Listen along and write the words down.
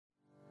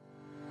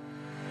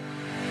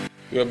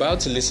You're about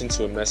to listen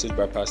to a message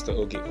by Pastor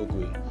Oge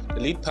Ogwe, the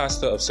lead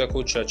pastor of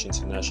Circle Church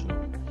International.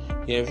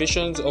 He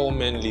envisions all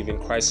men living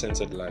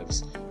Christ-centered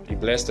lives. Be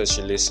blessed as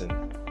you listen.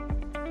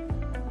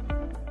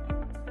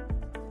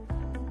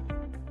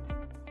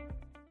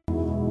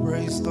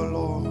 Praise the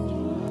Lord.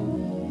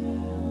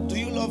 Do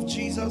you love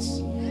Jesus?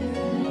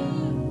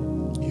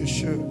 You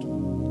should.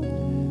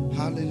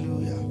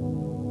 Hallelujah.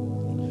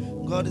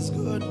 God is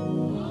good.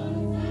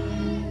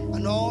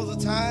 And all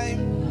the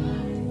time,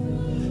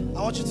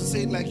 I want you to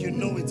say it like you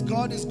know it.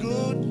 God is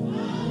good.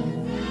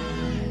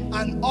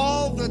 And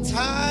all the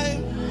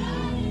time.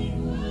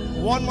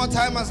 One more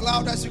time as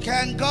loud as you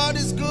can. God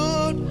is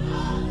good.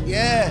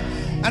 Yeah.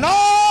 And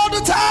all the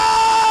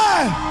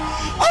time.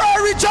 All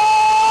right,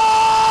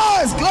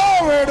 rejoice.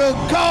 Glory to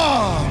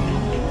God.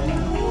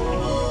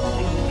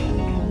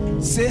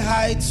 Say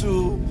hi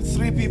to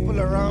 3 people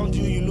around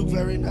you. You look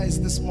very nice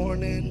this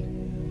morning.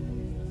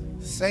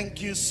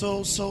 Thank you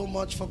so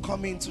much for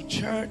coming to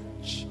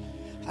church.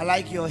 I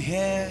like your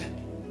hair.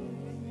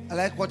 I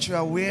like what you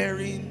are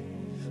wearing.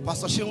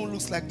 Pastor Shehu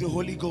looks like the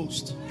Holy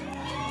Ghost.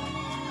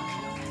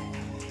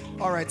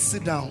 All right,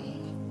 sit down.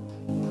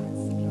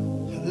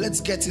 Let's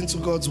get into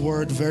God's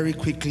word very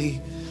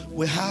quickly.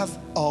 We have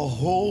a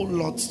whole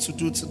lot to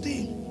do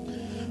today.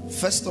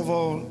 First of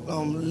all,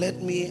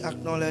 let me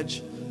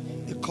acknowledge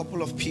a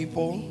couple of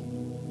people.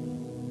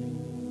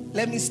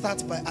 Let me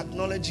start by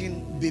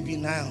acknowledging Baby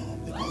Nile,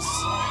 because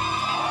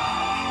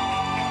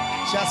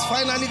she has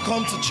finally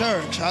come to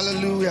church.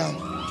 Hallelujah.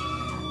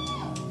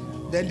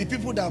 Then the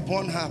people that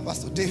born her,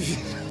 Pastor David.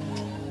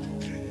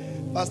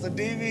 Pastor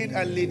David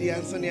and Lady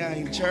Anthony are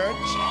in church.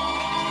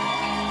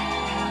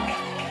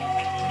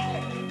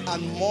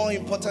 And more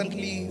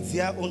importantly,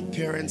 their own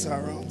parents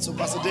are around. So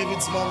Pastor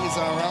David's mom is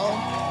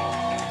around.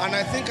 And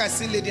I think I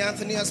see Lady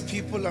Anthony's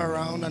people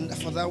around. And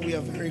for that, we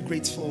are very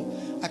grateful.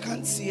 I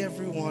can't see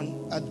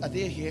everyone. Are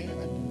they here?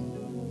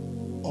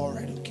 All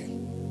right, okay.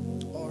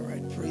 All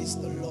right, praise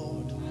the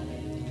Lord.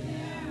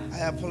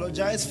 I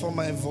apologize for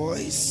my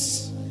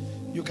voice.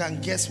 You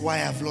can guess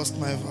why I've lost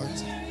my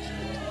voice.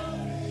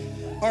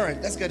 All right,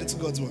 let's get into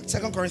God's word.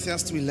 2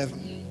 Corinthians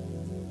 2:11.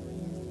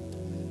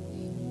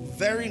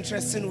 Very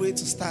interesting way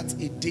to start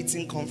a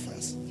dating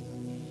conference.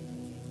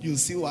 You'll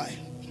see why.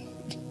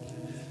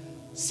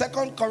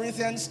 2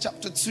 Corinthians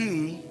chapter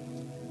 2,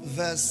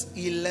 verse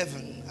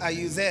 11. Are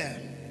you there?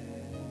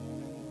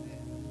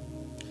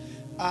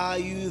 Are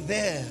you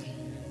there?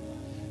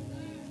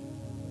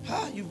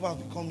 You have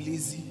become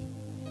lazy.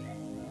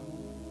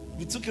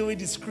 We took away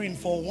the screen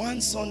for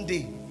one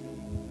Sunday.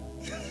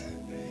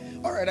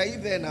 All right, are you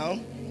there now?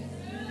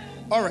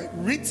 All right,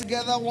 read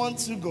together, 1,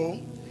 2, go.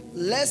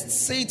 Lest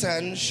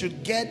Satan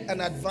should get an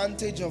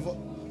advantage of...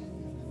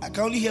 I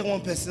can only hear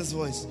one person's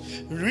voice.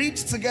 Read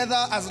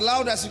together as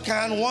loud as you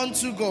can, 1,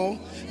 2, go.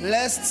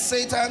 Lest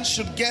Satan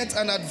should get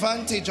an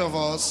advantage of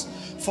us,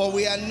 for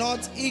we are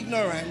not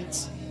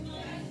ignorant.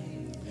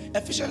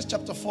 Ephesians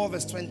chapter 4,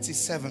 verse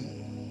 27.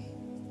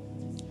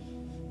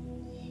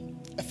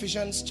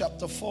 Ephesians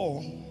chapter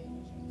 4,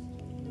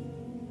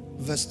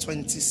 verse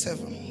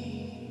 27.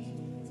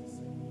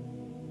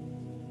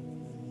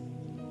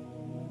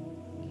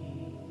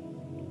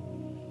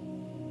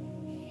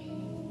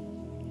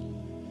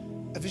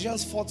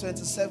 Ephesians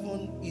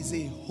 4:27 is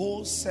a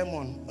whole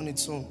sermon on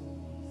its own.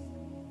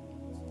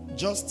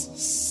 Just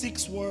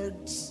 6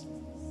 words,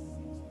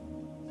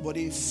 but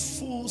a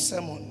full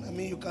sermon. I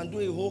mean, you can do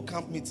a whole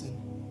camp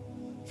meeting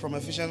from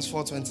Ephesians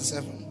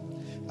 4:27.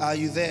 Are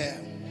you there?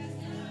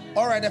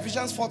 All right,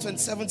 Ephesians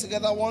 4:27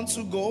 together, 1,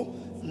 2, go.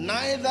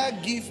 Neither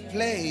give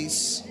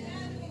place.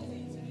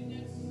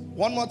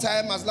 One more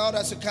time, as loud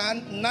as you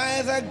can.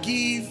 Neither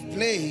give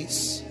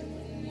place.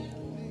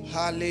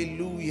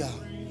 Hallelujah.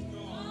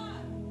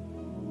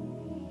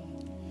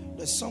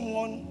 There's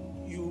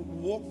someone you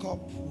woke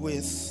up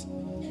with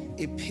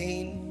a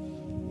pain.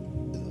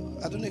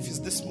 I don't know if it's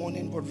this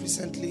morning, but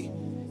recently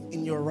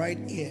in your right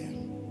ear.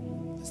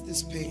 There's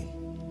this pain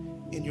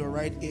in your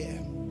right ear.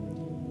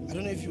 I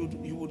don't know if you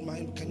would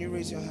mind. Can you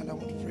raise your hand? I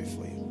want to pray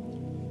for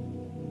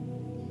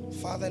you.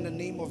 Father, in the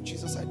name of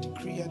Jesus, I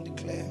decree and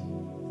declare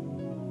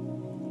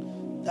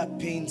that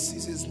pain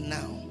ceases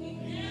now.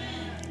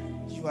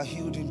 You are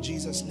healed in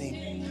Jesus'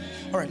 name.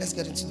 All right, let's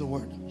get into the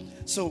word.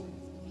 So,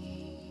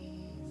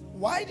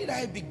 why did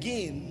I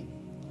begin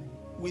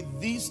with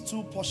these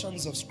 2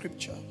 portions of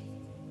scripture?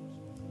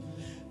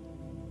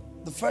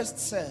 The first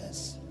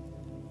says,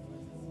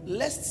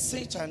 lest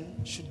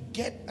Satan should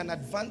get an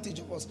advantage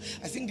of us.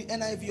 I think the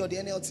NIV or the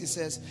NLT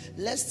says,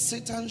 lest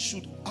Satan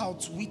should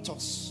outwit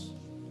us.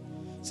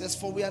 It says,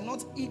 for we are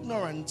not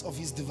ignorant of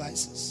his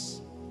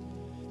devices.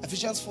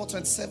 Ephesians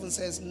 4:27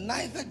 says,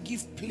 neither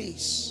give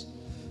place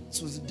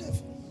to the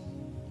devil.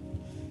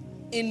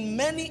 In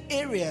many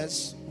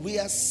areas, we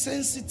are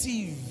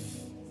sensitive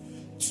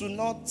to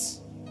not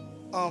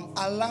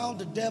allow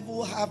the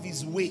devil have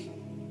his way.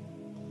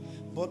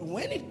 But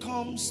when it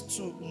comes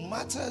to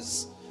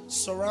matters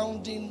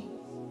surrounding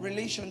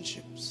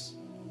relationships,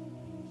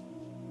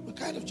 we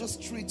kind of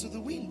just throw it to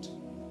the wind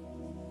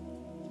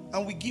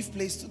and we give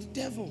place to the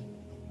devil.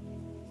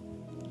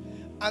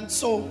 And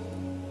so,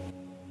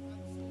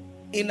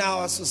 in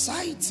our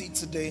society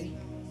today,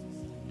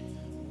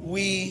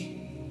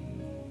 we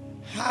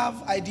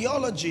have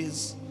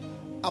ideologies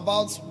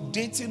about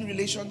dating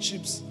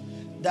relationships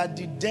that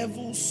the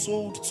devil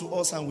sold to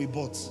us and we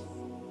bought.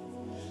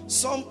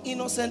 Some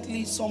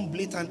innocently, some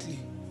blatantly.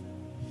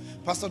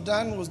 Pastor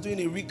Dan was doing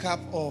a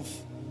recap of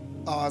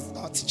our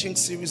teaching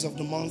series of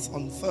the month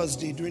on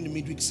Thursday during the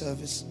midweek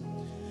service.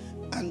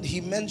 And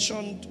he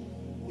mentioned,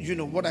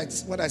 what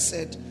I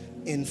said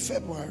in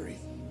February.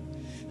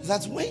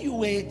 That when you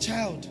were a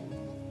child,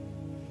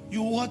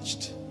 you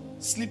watched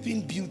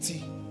Sleeping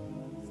Beauty,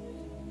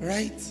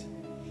 right?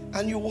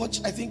 And you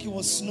watched, I think it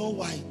was Snow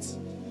White.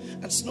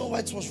 And Snow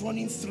White was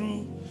running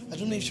through, I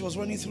don't know if she was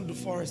running through the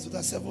forest with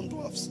her 7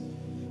 dwarfs.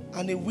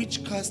 And a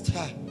witch cursed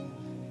her.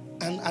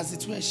 And as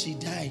it were, she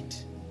died.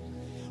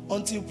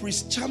 Until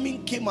Prince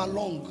Charming came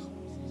along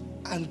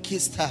and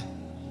kissed her.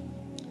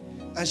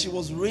 And she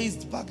was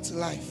raised back to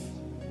life.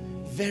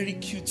 Very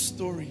cute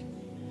story.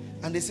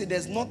 And they say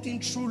there's nothing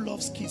true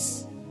love's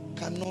kiss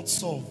cannot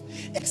solve.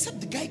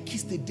 Except the guy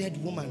kissed a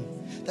dead woman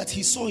that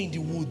he saw in the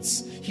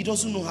woods. He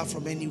doesn't know her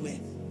from anywhere.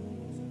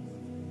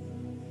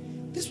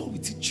 This is what we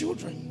teach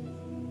children.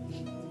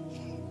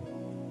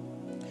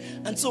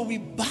 And so we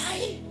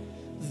buy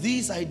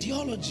these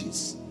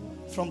ideologies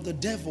from the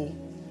devil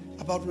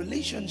about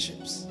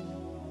relationships.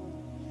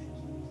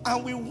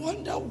 And we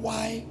wonder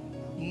why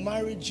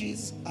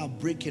marriages are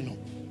breaking up.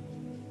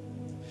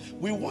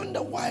 We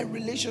wonder why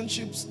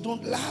relationships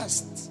don't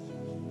last.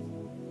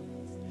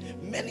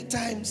 Many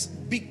times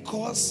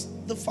because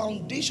the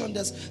foundation,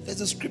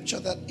 there's a scripture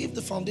that if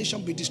the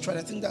foundation be destroyed,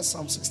 I think that's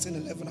Psalm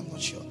 16:11, I'm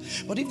not sure.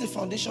 But if the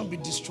foundation be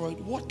destroyed,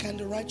 what can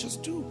the righteous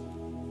do?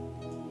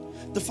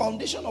 The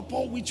foundation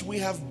upon which we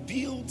have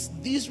built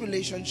these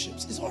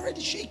relationships is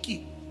already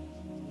shaky.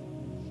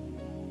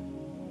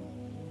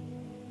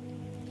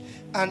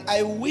 And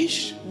I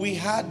wish we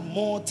had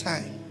more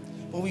time,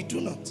 but we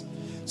do not.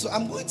 So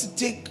I'm going to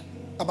take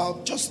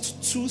about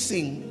just 2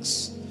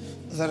 things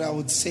that I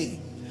would say.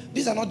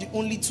 These are not the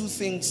only 2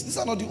 things. These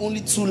are not the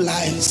only 2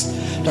 lies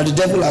that the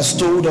devil has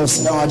told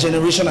us in our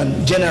generation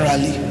and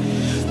generally.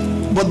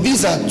 But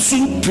these are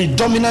 2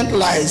 predominant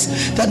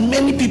lies that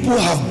many people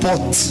have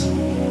bought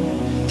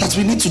that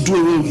we need to do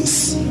away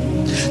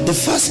with. The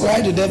first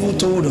lie the devil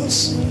told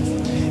us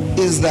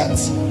is that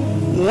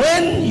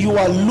when you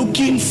are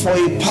looking for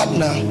a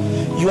partner,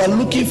 you are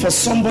looking for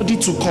somebody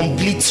to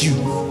complete you.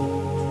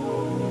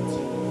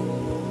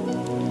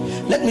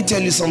 Let me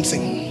tell you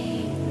something.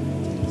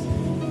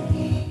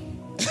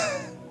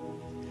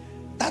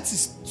 That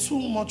is too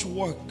much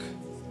work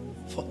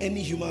for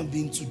any human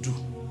being to do.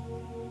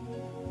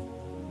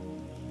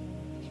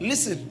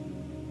 Listen,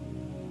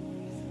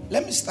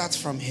 let me start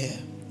from here.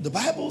 The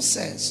Bible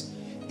says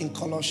in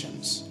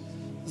Colossians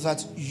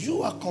that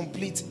you are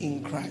complete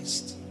in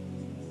Christ.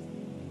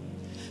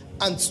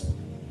 And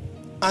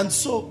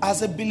so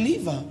as a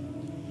believer,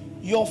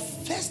 your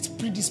first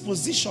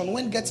predisposition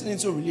when getting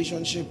into a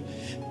relationship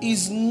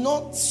is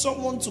not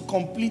someone to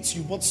complete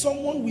you, but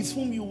someone with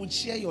whom you would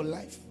share your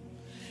life.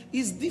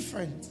 It's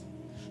different.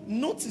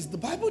 Notice the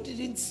Bible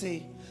didn't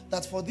say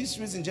that for this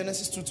reason,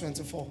 Genesis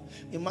 2:24,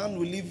 a man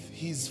will leave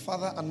his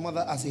father and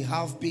mother as a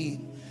half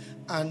being,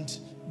 and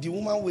the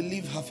woman will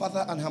leave her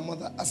father and her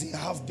mother as a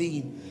half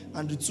being,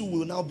 and the two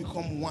will now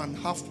become one.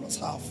 Half plus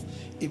half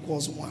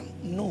equals one.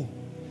 No.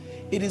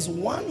 It is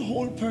one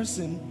whole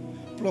person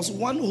plus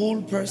one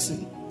whole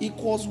person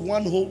equals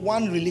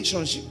one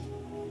relationship.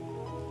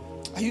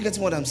 Are you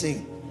getting what I'm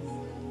saying?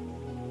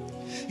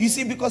 You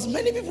see, because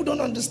many people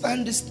don't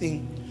understand this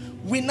thing,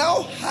 we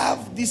now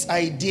have this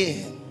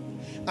idea,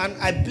 and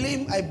I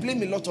blame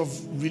a lot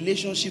of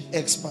relationship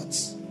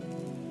experts.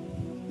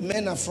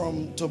 Men are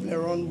from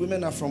Toblerone,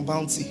 women are from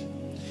Bounty.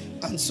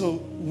 And so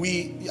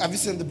have you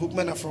seen the book,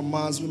 Men Are From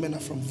Mars, Women Are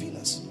From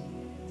Venus?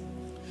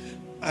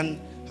 And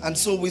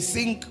so we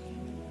think,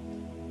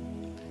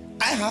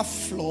 I have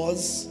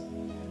flaws,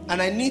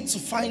 and I need to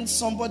find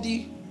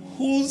somebody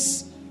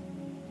whose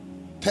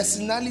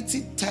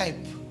personality type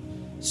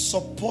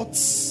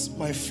supports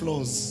my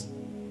flaws.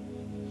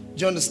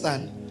 Do you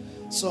understand?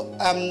 So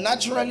I'm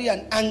naturally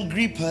an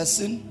angry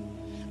person.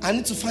 I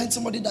need to find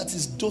somebody that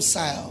is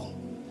docile,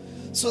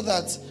 so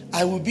that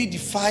I will be the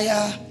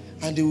fire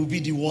and they will be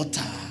the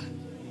water.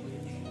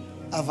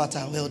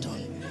 Avatar, well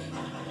done.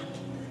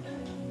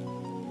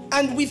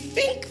 And we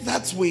think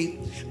that way,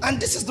 and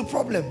this is the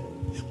problem.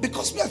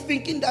 Because we are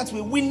thinking that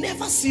way, we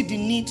never see the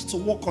need to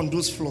work on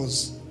those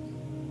flaws.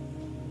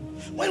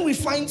 When we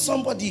find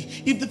somebody,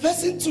 if the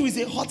person too is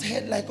a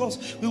hothead like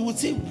us, we would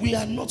say we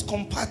are not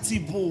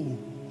compatible.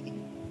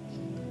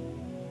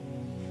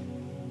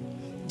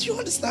 Do you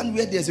understand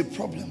where there's a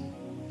problem?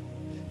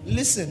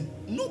 Listen,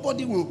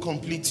 nobody will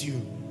complete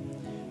you.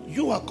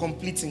 You are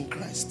complete in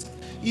Christ.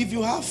 If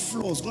you have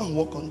flaws, go and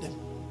work on them.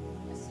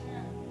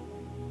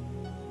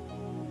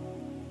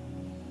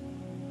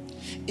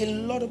 A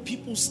lot of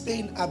people stay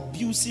in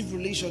abusive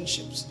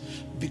relationships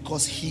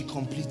because he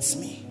completes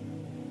me.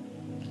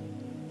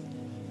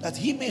 That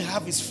he may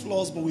have his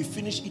flaws, but we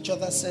finish each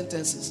other's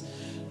sentences.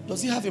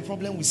 Does he have a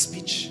problem with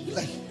speech?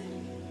 Like,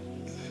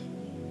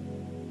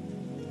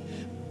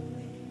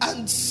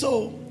 and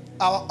so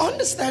our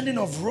understanding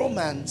of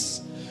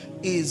romance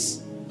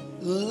is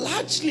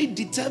largely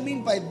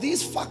determined by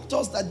these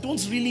factors that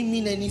don't really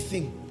mean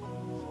anything.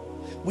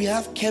 We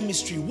have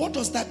chemistry. What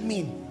does that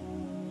mean?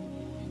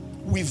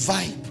 We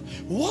vibe.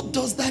 What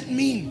does that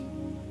mean?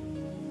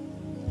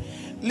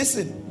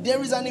 Listen,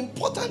 there is an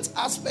important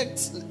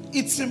aspect.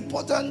 It's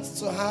important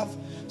to have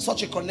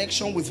such a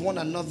connection with one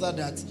another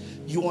that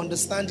you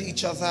understand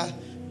each other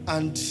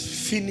and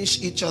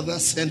finish each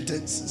other's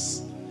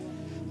sentences.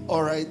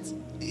 All right?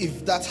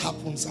 If that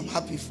happens, I'm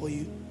happy for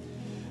you.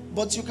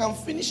 But you can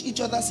finish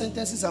each other's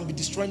sentences and be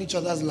destroying each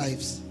other's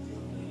lives.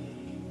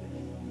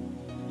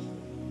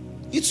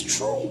 It's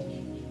true.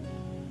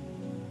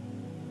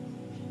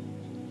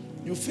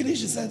 You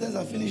finish the sentence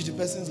and finish the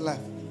person's life.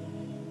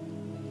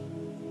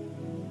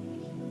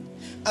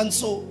 And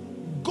so,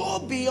 go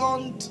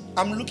beyond,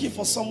 I'm looking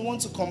for someone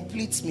to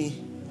complete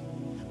me.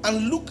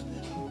 And look,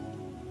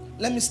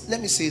 let me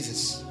say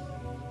this.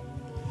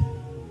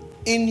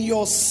 In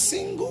your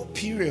single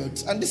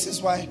period, and this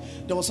is why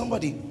there was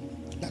somebody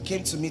that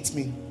came to meet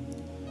me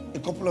a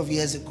couple of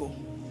years ago.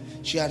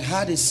 She had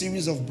had a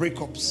series of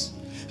breakups.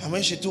 And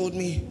when she told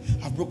me,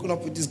 I've broken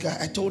up with this guy,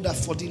 I told her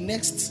for the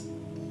next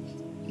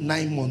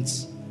 9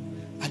 months,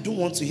 I don't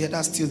want to hear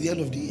that till the end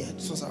of the year.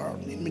 This was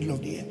around the middle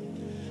of the year.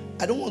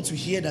 I don't want to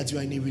hear that you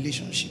are in a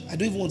relationship. I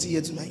don't even want to hear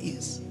it to my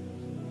ears.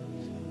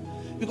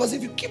 Because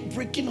if you keep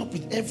breaking up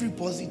with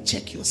everybody,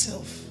 check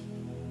yourself.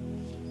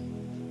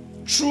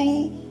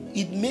 True,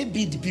 it may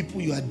be the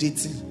people you are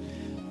dating.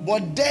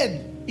 But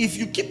then, if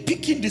you keep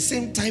picking the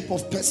same type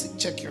of person,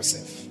 check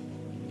yourself.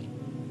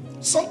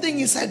 Something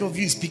inside of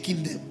you is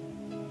picking them.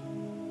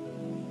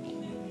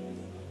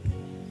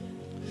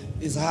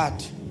 It's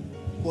hard,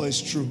 but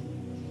it's true.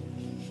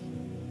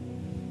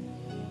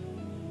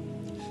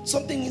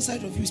 Something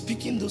inside of you is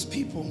picking those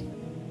people.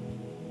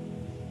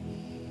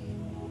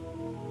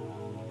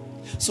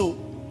 So,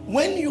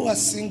 when you are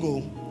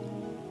single,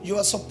 you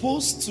are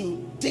supposed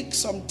to take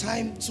some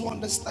time to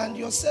understand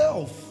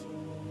yourself.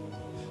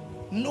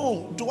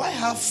 No, do I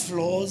have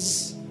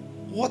flaws?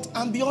 What?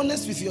 And be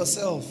honest with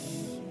yourself.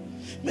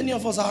 Many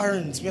of us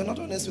aren't. We are not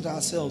honest with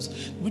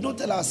ourselves. We don't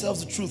tell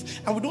ourselves the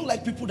truth. And we don't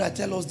like people that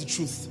tell us the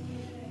truth.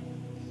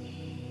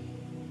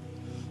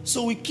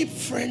 So we keep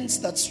friends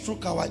that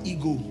stroke our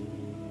ego.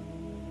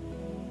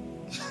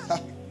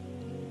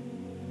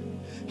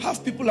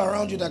 Have people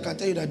around you that can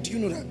tell you that, do you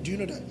know that? Do you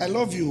know that? I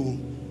love you.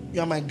 You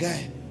are my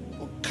guy.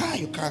 But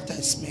your character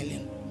is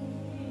smelling.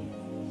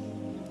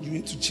 You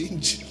need to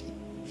change.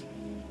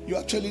 You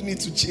actually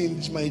need to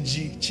change, my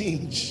G.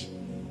 Change.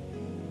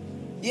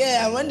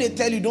 Yeah, and when they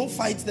tell you, don't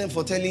fight them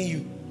for telling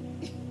you.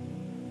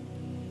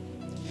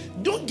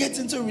 Don't get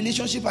into a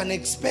relationship and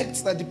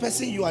expect that the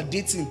person you are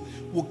dating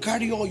will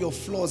carry all your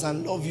flaws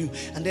and love you.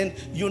 And then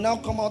you now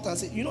come out and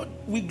say, you know,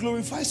 we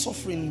glorify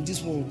suffering in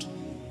this world.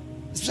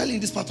 Especially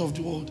in this part of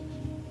the world.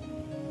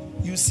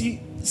 You see,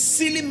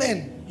 silly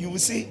men, you will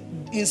say,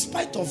 in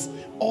spite of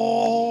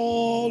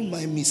all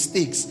my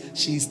mistakes,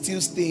 she is still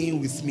staying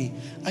with me.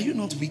 Are you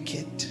not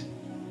wicked?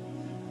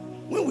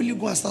 When will you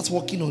go and start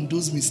working on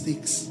those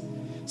mistakes?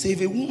 Say,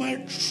 if a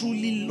woman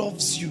truly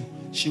loves you,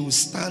 she will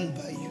stand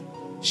by you.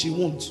 She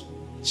won't.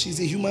 She's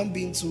a human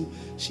being too.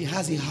 She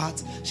has a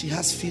heart. She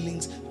has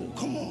feelings.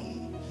 Come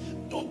on.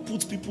 Don't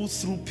put people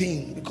through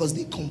pain because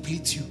they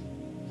complete you.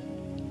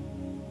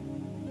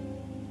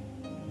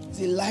 It's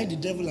a lie the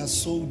devil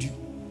has sold you.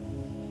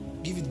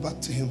 Give it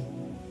back to him.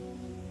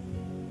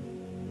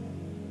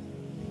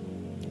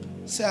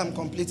 Say, I'm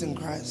complete in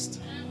Christ.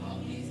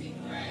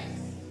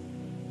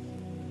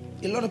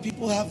 A lot of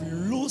people have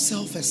low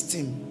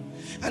self-esteem.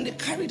 And they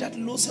carry that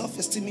low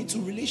self-esteem into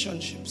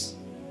relationships.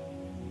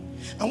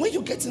 And when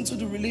you get into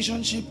the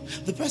relationship,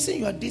 the person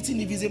you are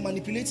dating, if he's a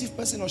manipulative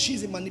person or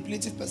she's a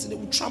manipulative person, they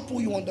will trample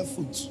you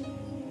underfoot.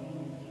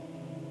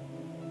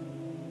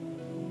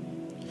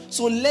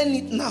 So learn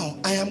it now.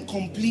 I am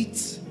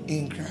complete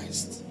in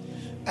Christ.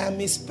 I am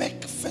a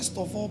speck, first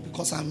of all,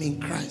 because I'm in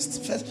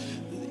Christ.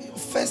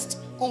 First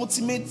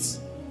ultimate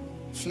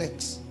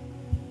flex.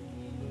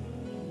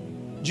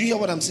 Do you hear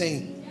what I'm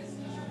saying?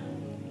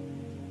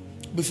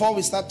 Before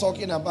we start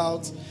talking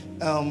about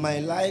my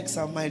likes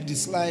and my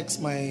dislikes,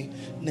 my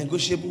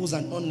negotiables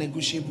and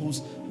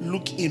non-negotiables,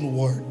 look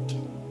inward.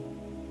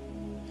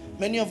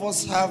 Many of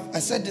us have, I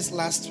said this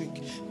last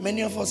week,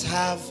 many of us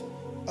have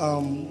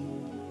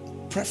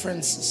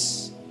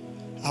preferences.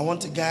 I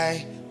want a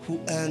guy who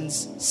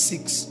earns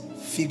 6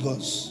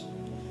 figures.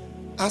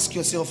 Ask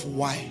yourself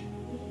why.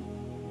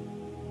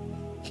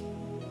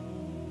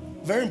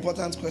 Very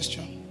important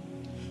question.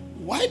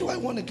 Why do I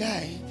want a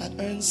guy that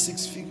earns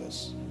 6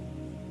 figures?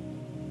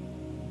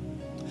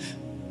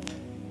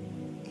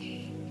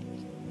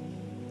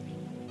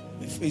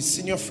 A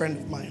senior friend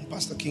of mine,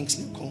 Pastor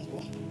Kingsley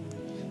Okonkwo,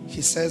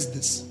 he says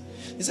this.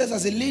 He says,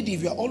 as a lady,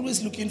 if you are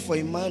always looking for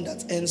a man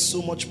that earns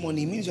so much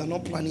money, it means you are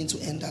not planning to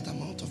earn that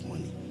amount of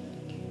money.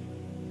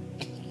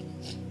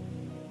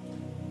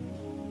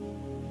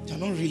 You are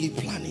not really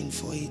planning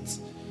for it.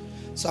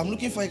 So I'm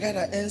looking for a guy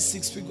that earns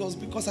 6 figures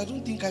because I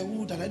don't think I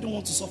would, and I don't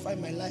want to suffer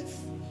in my life.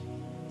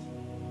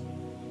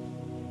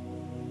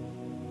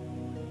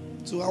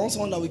 So I want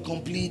someone that will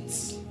complete.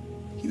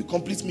 He will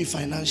complete me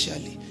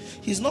financially.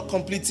 He's not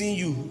completing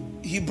you.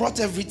 He brought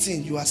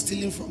everything. You are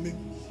stealing from him.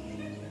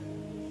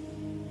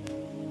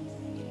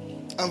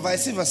 And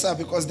vice versa,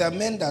 because there are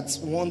men that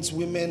want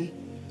women,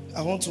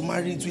 I want to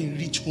marry into a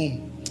rich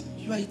home.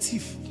 You are a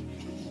thief.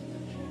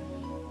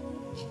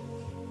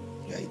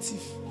 You are a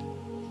thief.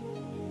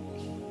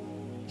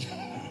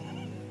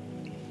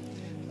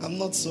 I'm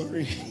not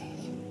sorry.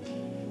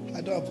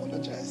 I don't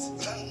apologize.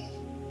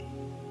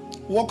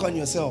 Work on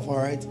yourself, all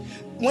right?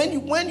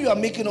 When you are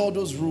making all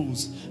those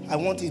rules, I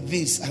wanted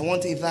this, I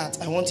wanted that,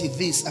 I wanted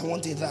this, I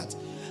wanted that.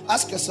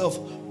 Ask yourself,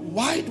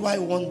 why do I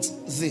want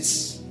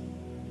this?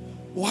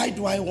 Why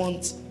do I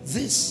want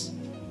this?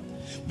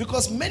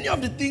 Because many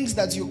of the things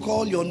that you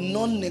call your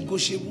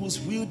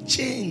non-negotiables will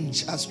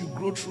change as you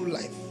grow through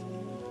life.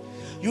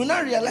 You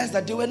now realize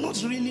that they were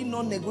not really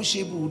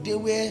non-negotiable. They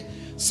were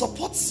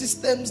support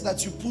systems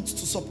that you put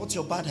to support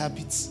your bad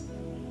habits.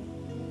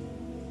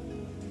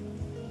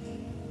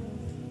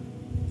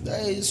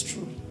 That is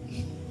true.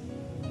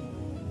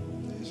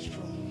 That is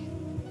true.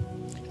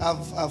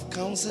 I've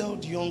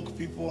counseled young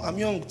people. I'm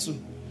young too.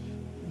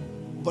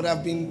 But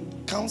I've been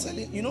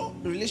counseling. You know,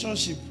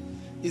 relationship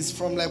is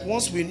from like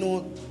once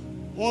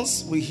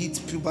we hit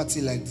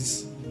puberty like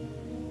this,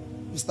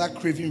 we start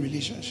craving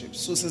relationships.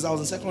 So since I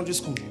was in secondary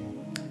school,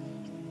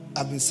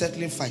 I've been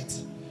settling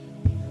fights.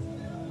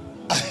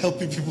 I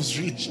helping people's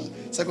relations.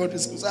 Secondary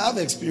school. So I have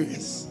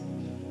experience.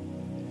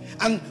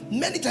 And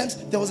many times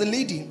there was a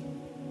lady,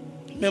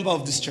 member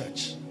of this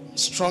church,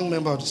 strong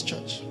member of this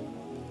church.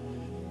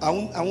 I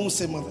won't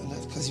say more than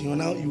that because you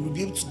will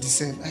be able to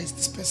discern. It's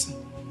this person.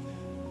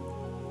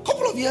 A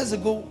couple of years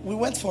ago, we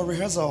went for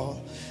rehearsal,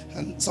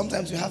 and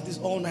sometimes we have these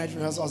all-night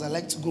rehearsals. I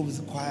like to go with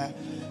the choir.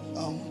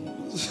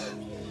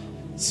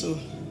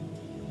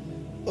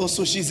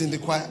 So she's in the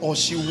choir, or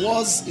she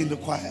was in the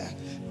choir,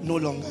 no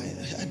longer.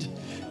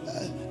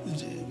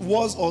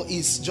 Was or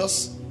is,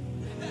 just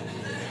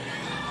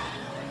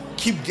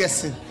keep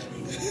guessing.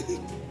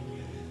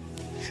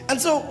 And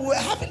so we're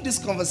having this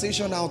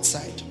conversation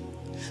outside,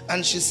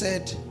 and she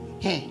said,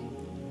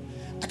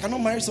 I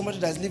cannot marry somebody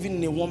that's living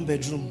in a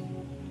 1-bedroom.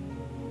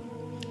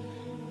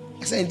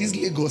 I said, in this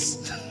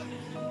Lagos,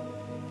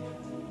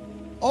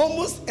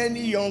 almost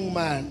any young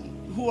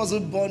man who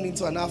wasn't born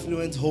into an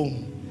affluent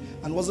home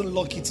and wasn't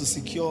lucky to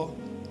secure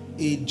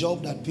a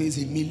job that pays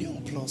 $1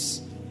 million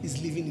plus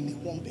is living in a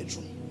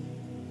 1-bedroom.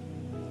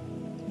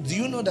 Do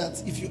you know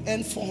that if you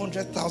earn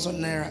 400,000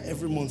 naira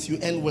every month, you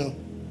earn well?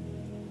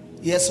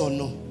 Yes or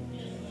no?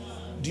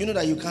 Do you know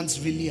that you can't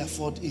really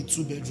afford a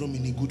 2-bedroom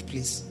in a good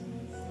place?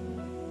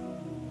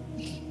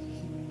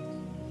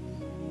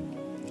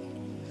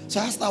 So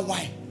I asked her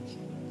why.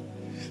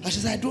 And she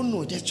said, I don't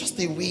know. There's just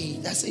a way.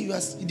 I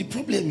said, the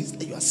problem is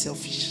that you are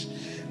selfish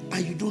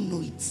and you don't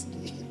know it.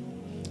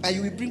 And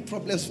you will bring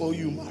problems for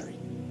you, marry.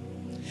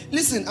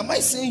 Listen, am I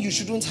saying you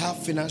shouldn't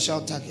have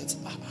financial targets?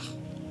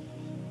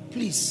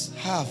 Please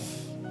have.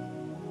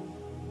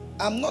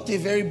 I'm not a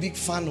very big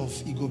fan of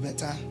ego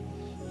better,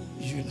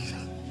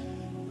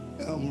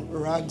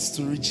 rags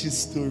to riches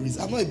stories.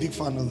 I'm not a big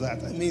fan of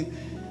that. I mean,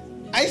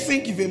 I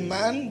think if a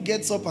man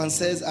gets up and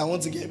says, I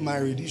want to get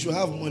married, he should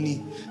have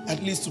money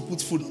at least to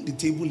put food on the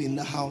table in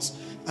the house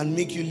and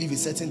make you live a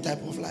certain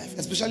type of life,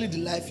 especially the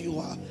life you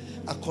are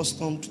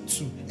accustomed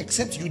to,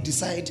 except you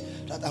decide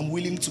that I'm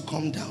willing to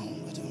come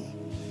down. I don't know.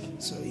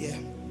 So, yeah.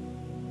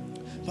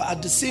 But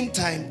at the same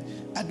time,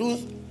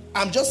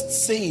 I'm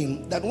just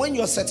saying that when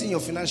you're setting your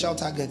financial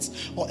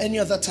targets or any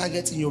other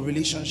targets in your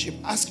relationship,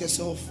 ask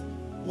yourself,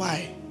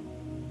 why?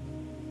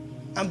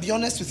 And be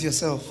honest with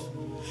yourself.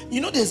 You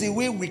know, there's a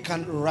way we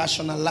can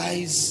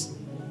rationalize.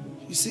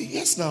 You say,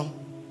 yes, now.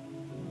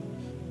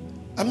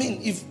 I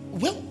mean,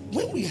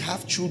 when we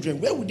have children,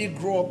 where would they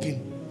grow up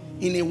in?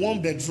 In a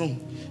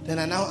 1-bedroom. Then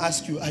I now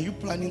ask you, are you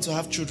planning to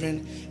have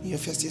children in your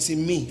first year? Say,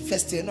 me,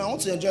 first year. No, I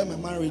want to enjoy my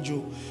marriage.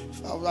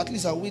 At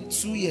least I'll wait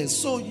 2 years.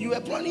 So you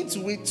are planning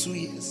to wait 2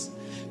 years.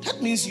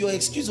 That means your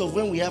excuse of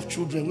when we have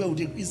children, where would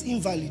they, is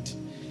invalid.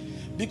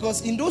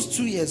 Because in those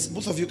 2 years,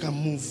 both of you can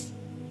move.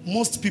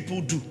 Most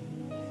people do.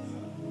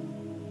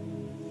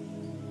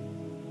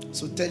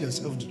 So tell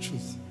yourself the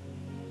truth.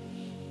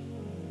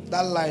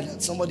 That lie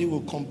that somebody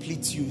will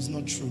complete you is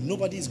not true.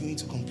 Nobody is going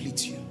to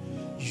complete you.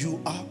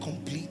 You are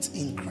complete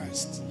in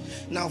Christ.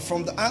 Now,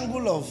 from the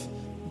angle of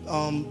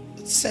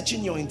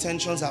searching your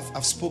intentions,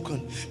 I've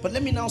spoken. But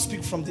let me now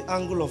speak from the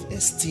angle of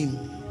esteem.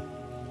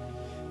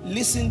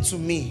 Listen to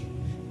me,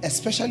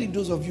 especially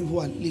those of you who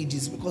are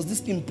ladies, because this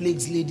thing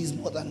plagues ladies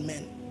more than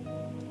men.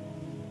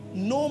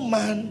 No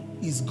man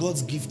is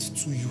God's gift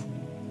to you.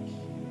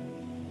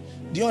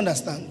 Do you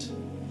understand?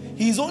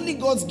 He is only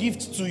God's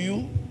gift to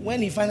you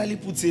when he finally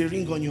puts a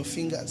ring on your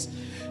fingers.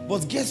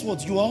 But guess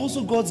what? You are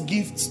also God's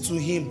gift to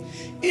him.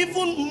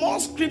 Even more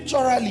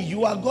scripturally,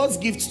 you are God's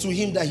gift to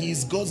him that he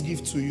is God's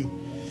gift to you.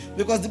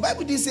 Because the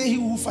Bible did say he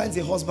who finds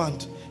a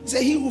husband He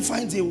said, he who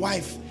finds a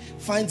wife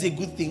finds a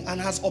good thing and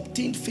has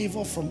obtained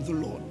favor from the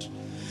Lord.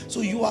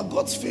 So you are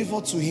God's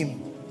favor to him.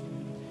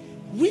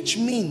 Which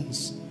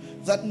means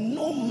that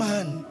no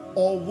man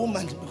or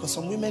woman, because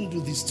some women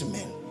do this to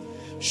men,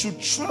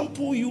 should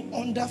trample you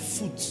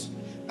underfoot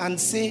and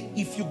say,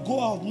 if you go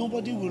out,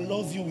 nobody will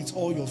love you with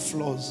all your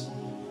flaws.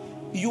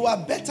 You are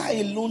better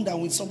alone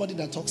than with somebody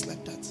that talks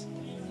like that.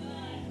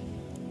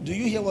 Do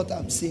you hear what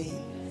I'm saying?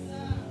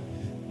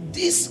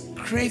 This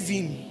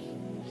craving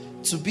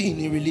to be in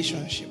a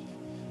relationship,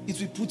 it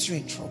will put you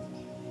in trouble.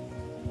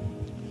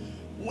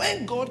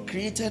 When God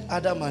created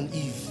Adam and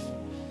Eve,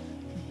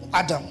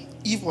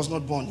 Eve was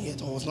not born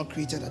yet or was not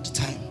created at the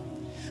time.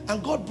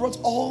 And God brought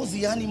all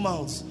the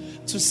animals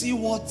to see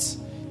what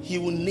he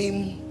would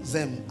name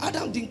them.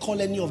 Adam didn't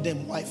call any of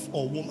them wife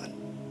or woman.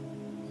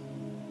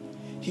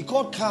 He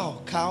called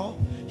cow, cow.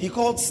 He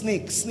called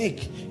snake, snake.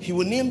 He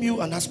will name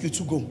you and ask you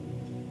to go.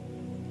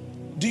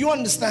 Do you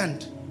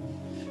understand?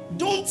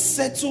 Don't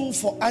settle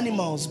for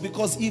animals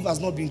because Eve has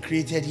not been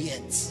created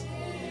yet.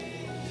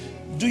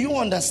 Do you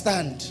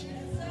understand?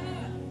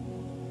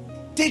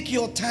 Take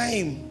your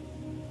time.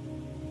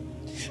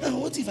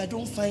 And what if I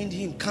don't find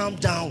him? Calm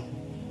down.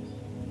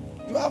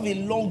 You have a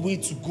long way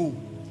to go.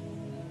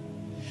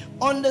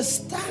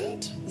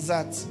 Understand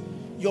that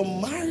your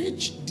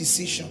marriage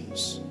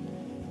decisions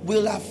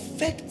will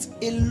affect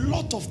a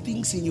lot of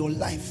things in your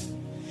life.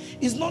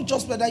 It's not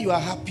just whether you are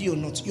happy or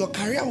not. Your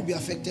career will be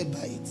affected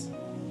by it.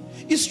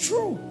 It's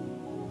true.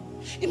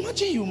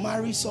 Imagine you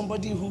marry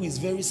somebody who is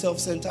very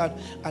self-centered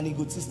and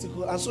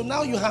egotistical, and so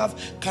now you have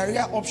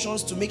career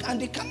options to make, and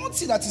they cannot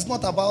see that it's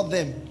not about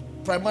them.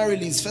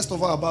 Primarily, it's first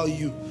of all about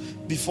you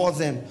before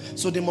them.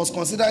 So they must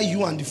consider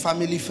you and the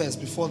family first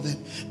before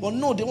them. But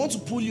no, they want to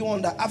pull you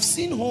under. I've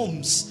seen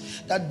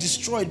homes that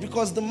destroyed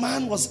because the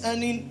man was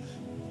earning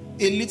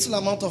a little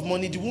amount of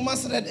money. The woman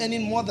started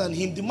earning more than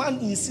him. The man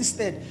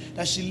insisted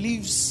that she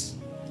leaves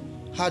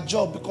her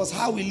job because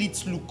how will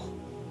it look?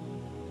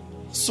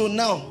 So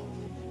now,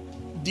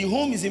 the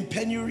home is in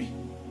penury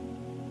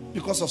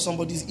because of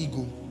somebody's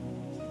ego.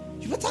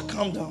 You better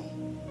calm down.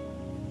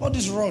 All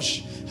this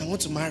rush, I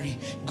want to marry.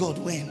 God,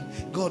 when?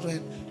 God,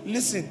 when?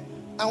 Listen,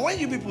 and when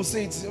you people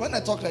say it, when I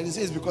talk like this,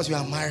 it's because you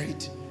are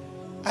married.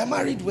 I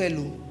married well.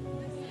 Oh.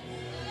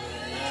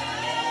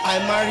 I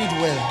married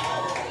well.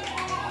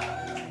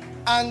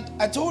 And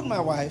I told my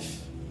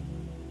wife,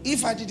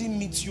 if I didn't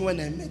meet you when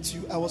I met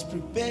you, I was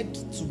prepared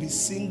to be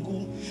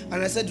single. And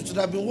I said it would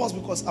have been worse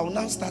because I will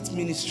now start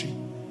ministry.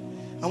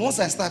 And once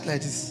I start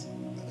like this,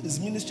 it's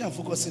ministry I'm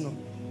focusing on.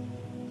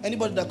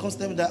 Anybody that comes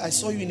to me that I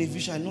saw you in a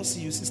vision, I don't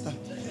see you, sister.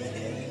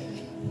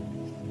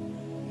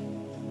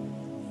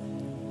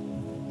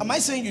 Am I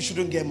saying you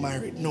shouldn't get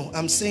married? No,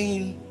 I'm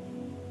saying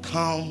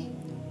calm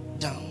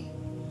down.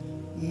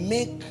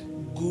 Make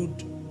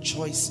good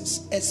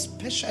choices,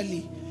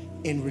 especially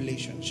in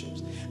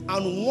relationships.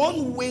 And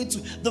one way to,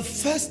 the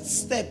first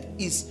step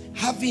is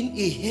having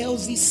a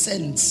healthy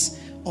sense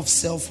of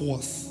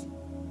self-worth.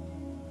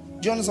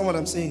 Do you understand what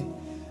I'm saying?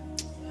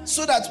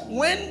 So that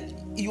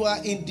when you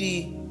are in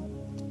the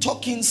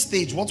talking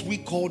stage, what we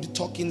call the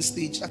talking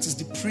stage, that is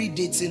the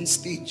pre-dating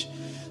stage,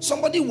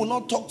 somebody will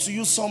not talk to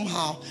you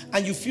somehow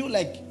and you feel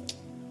like,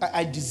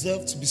 I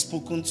deserve to be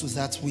spoken to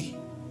that way.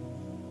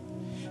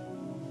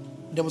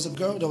 There was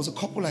a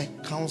couple I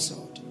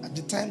counseled at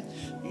the time.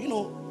 You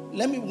know,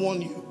 let me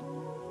warn you,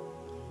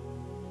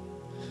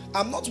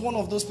 I'm not one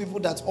of those people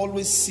that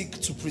always seek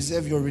to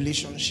preserve your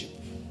relationship.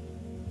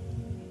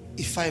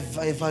 If I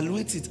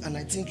evaluate it and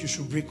I think you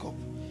should break up,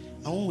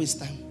 I won't waste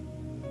time.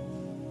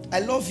 I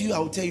love you, I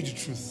will tell you the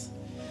truth.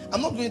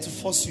 I'm not going to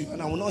force you,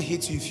 and I will not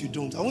hate you if you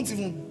don't. I won't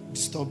even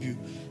disturb you.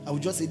 I will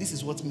just say, this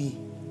is what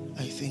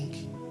I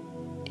think.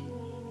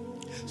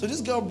 So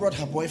this girl brought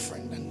her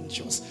boyfriend, and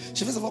she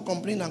first of all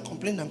complained.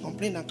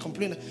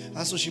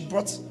 And so she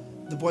brought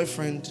the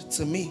boyfriend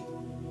to me.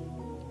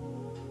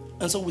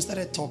 And so we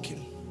started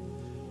talking.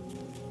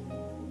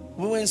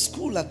 We were in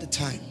school at the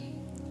time.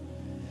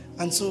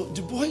 And so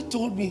the boy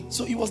told me,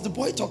 so it was the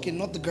boy talking,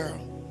 not the girl.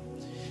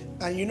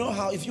 And you know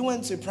how if you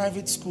went to a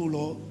private school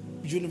or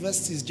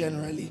universities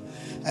generally,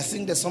 I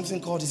think there's something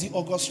called, is it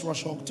August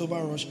Rush or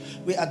October Rush,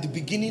 where at the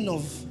beginning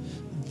of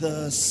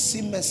the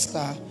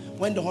semester,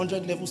 when the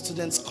 100 level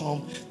students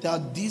come, there are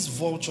these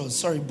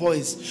vultures,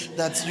 boys,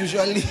 that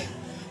usually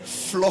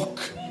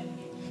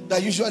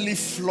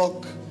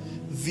flock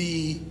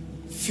the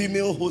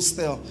female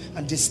hostel,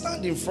 and they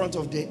stand in front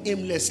of them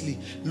aimlessly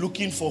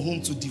looking for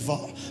whom to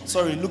devour.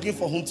 Looking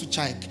for whom to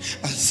check.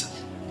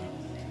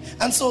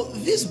 And so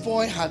this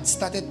boy had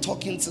started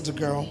talking to the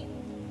girl.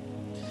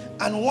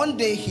 And one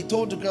day he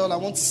told the girl, I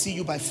want to see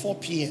you by 4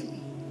 p.m.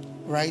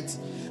 Right?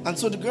 And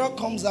so the girl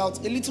comes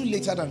out a little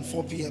later than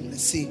 4 p.m.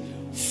 Let's say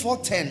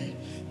 4:10,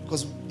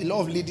 because a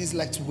lot of ladies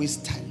like to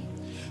waste time.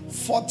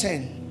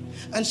 4:10.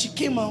 And she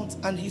came out,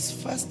 and his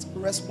first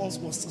response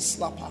was to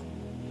slap her.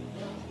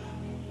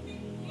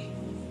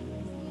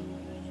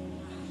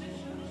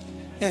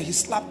 Yeah, he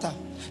slapped her.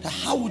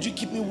 How would you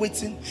keep me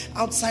waiting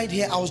outside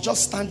here? I was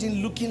just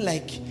standing looking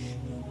like...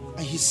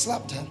 And he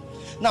slapped her.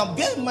 Now,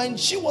 bear in mind,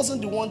 she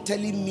wasn't the one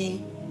telling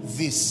me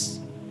this.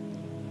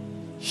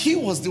 He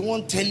was the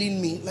one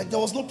telling me, like there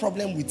was no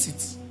problem with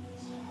it.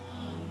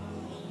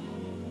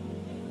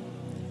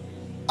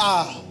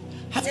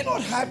 Have you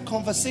not had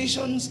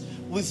conversations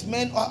with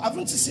men, or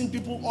haven't you seen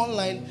people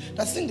online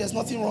that think there's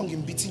nothing wrong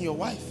in beating your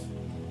wife?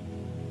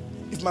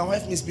 If my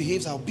wife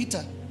misbehaves, I'll beat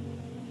her.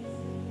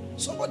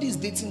 Somebody is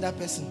dating that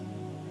person.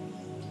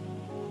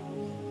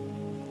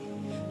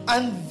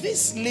 And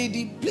this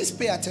lady, please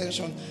pay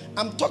attention.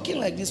 I'm talking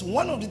like this.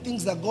 One of the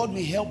things that God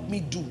will help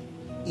me do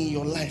in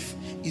your life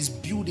is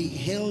build a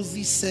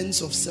healthy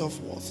sense of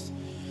self-worth.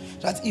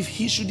 That if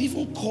he should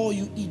even call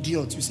you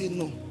idiot, you say,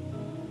 no,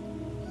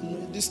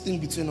 this thing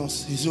between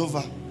us is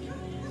over.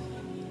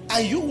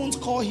 And you won't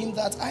call him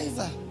that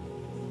either.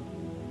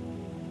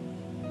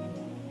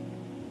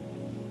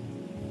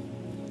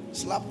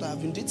 Slapped her.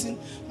 I've been dating.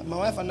 My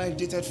wife and I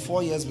dated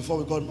 4 years before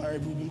we got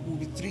married. We'll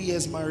be 3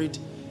 years married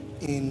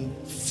in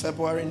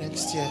February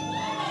next year.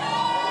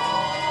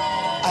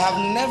 I have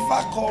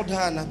never called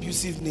her an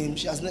abusive name.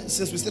 She has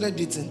since we started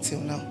dating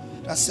till now.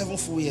 That's 7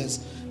 full years.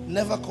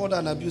 Never called her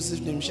an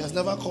abusive name. She has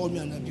never called me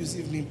an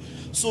abusive name.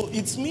 So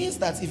it means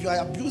that if you are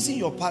abusing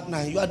your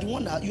partner, you are the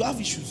one that you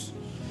have issues.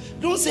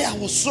 Don't say I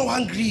was so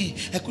angry,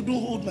 I couldn't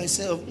hold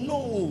myself.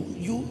 No,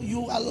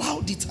 you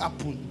allowed it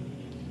happen.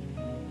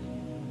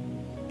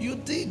 You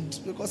did,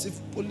 because if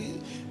police,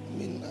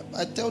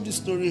 I tell this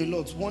story a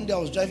lot. One day I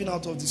was driving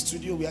out of the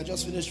studio. We had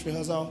just finished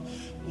rehearsal.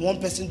 One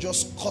person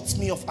just cut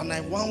me off, and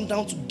I wound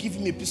down to give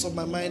him a piece of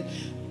my mind.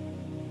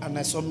 And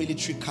I saw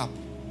military cap.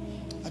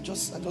 I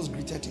just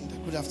greeted him.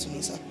 Good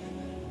afternoon, sir.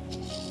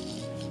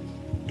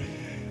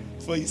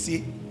 So you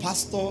see,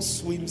 pastor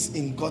swims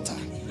in gutter.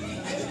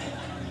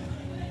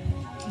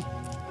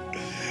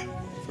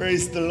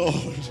 Praise the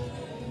Lord.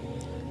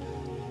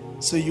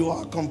 So you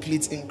are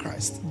complete in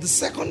Christ. The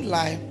second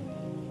lie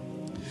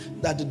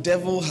that the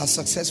devil has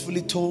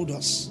successfully told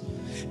us,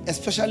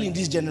 especially in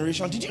this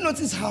generation. Did you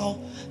notice how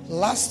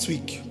last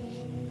week,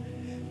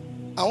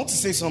 I want to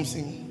say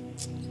something.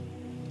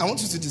 I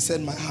want you to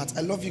discern my heart.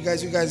 I love you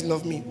guys. You guys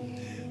love me.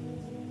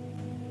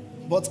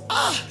 But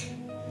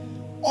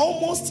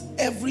almost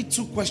every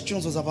 2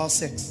 questions was about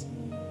sex.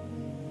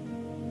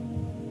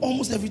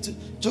 Almost every 2.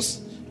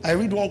 Just, I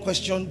read one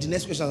question, the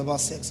next question is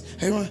about sex.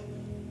 I remember,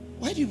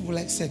 why do people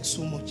like sex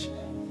so much?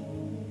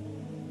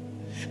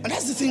 And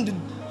that's the thing.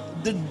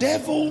 The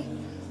devil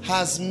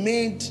has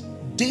made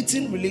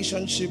dating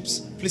relationships,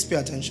 please pay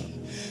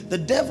attention. The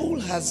devil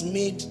has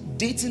made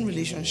dating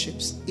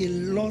relationships a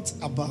lot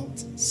about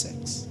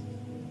sex.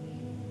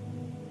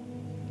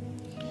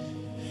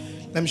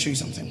 Let me show you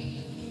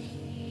something.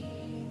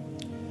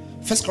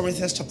 1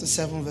 Corinthians chapter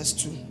 7 verse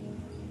 2.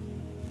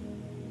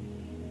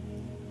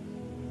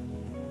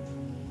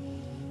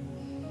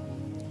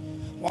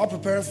 While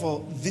preparing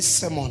for this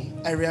sermon,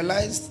 I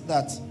realized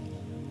that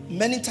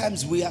many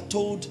times we are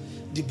told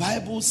the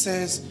Bible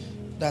says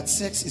that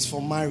sex is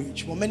for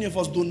marriage, but many of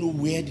us don't know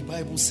where the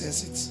Bible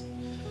says it.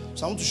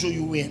 So I want to show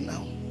you where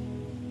now.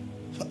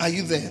 Are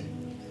you there?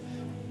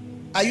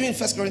 Are you in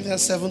 1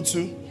 Corinthians 7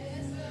 2?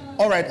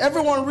 All right,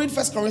 everyone read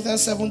 1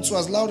 Corinthians 7 2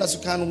 as loud as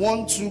you can.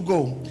 1, 2,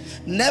 go.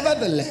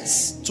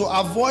 Nevertheless, to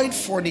avoid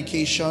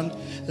fornication,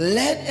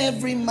 let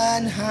every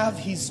man have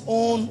his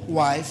own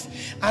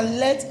wife, and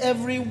let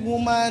every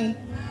woman,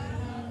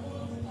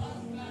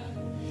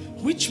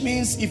 which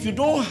means if you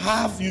don't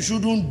have, you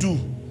shouldn't do.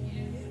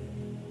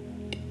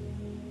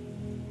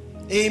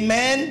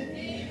 Amen?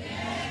 Amen.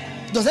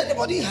 Does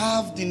anybody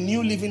have the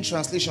New Living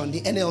Translation,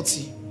 the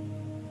NLT?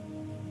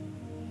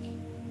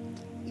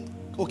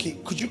 Okay,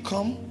 could you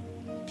come,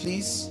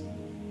 please?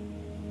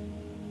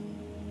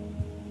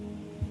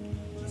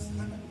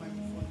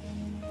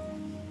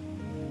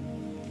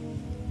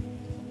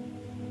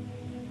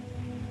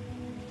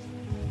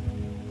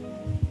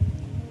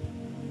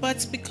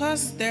 But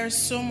because there is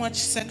so much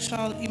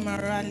sexual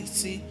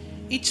immorality,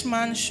 each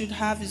man should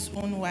have his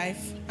own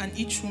wife, and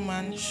each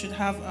woman should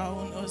have her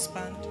own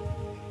husband.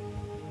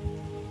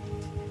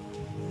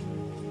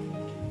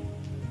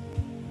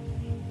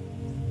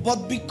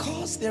 But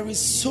because there is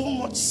so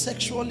much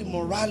sexual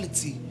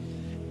immorality,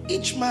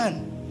 each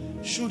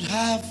man should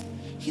have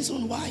his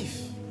own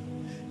wife,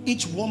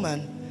 each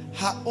woman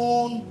her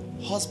own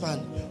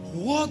husband.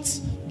 What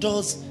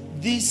does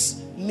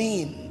this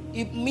mean?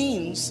 It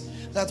means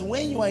that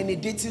when you are in a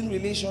dating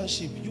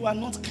relationship, you are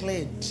not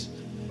cleared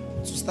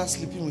to start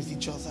sleeping with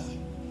each other.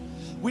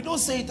 We don't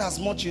say it as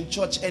much in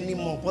church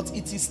anymore, but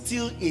it is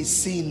still a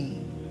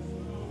sin.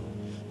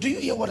 Do you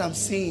hear what I'm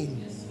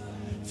saying?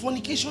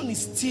 Fornication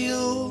is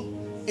still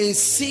a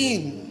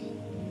sin.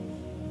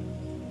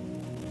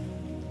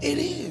 It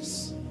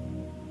is.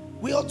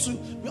 We ought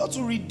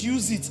to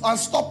reduce it and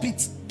stop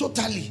it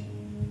totally.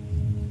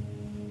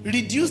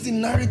 Reduce the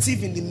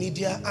narrative in the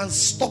media and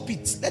stop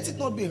it. Let it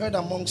not be heard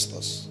amongst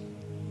us.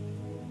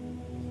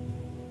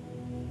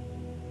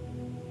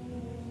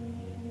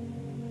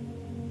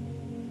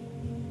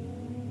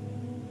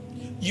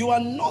 You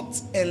are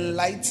not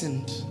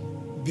enlightened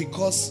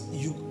because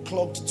you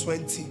clocked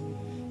 20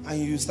 and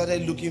you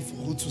started looking for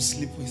who to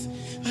sleep with.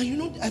 And you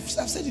know, I've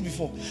said it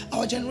before,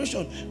 our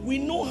generation, we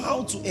know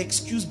how to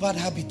excuse bad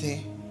habit.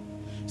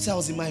 Say I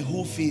was in my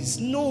whole phase.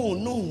 No.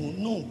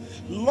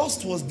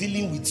 Lust was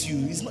dealing with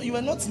you. It's not, you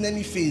were not in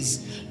any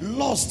phase.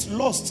 Lust,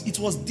 it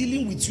was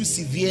dealing with you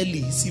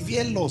severely,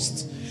 severe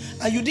lust.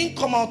 And you didn't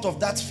come out of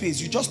that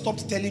phase. You just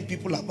stopped telling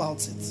people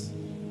about it.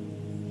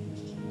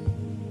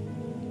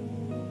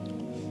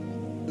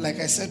 Like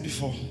I said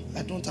before,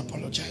 I don't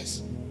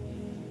apologize.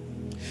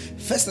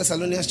 1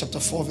 Thessalonians chapter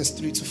 4, verse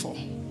 3 to 4.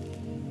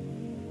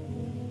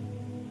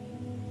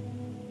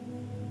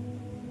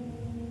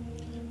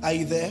 Are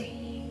you there?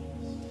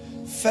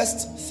 1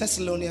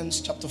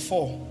 Thessalonians chapter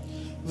 4,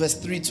 verse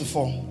 3 to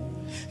 4.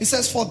 It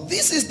says, for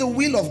this is the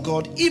will of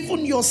God,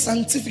 even your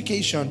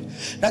sanctification,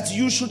 that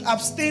you should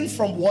abstain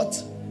from what?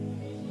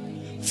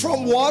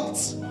 From what?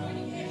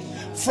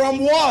 From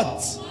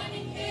what?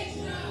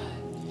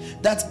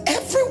 That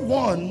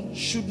everyone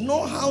should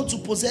know how to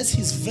possess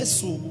his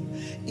vessel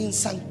in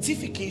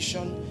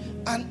sanctification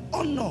and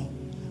honor.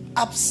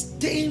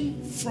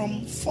 Abstain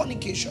from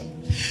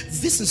fornication.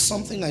 This is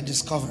something I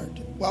discovered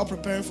while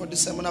preparing for this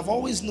sermon. I've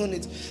always known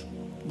it,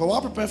 but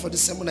while preparing for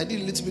this sermon, I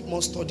did a little bit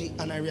more study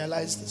and I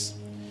realized this.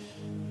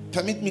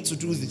 Permit me to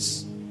do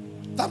this.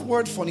 That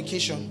word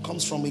fornication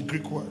comes from a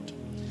Greek word.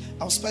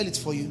 I'll spell it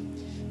for you.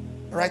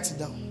 Write it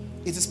down.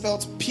 It is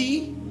spelled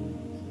P-O-R-N-E-I-A.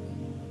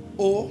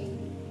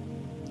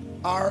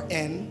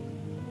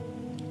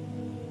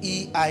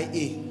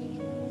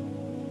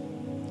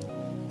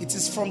 It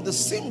is from the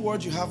same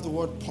word you have the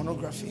word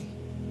pornography.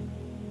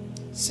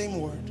 Same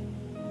word.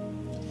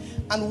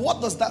 And what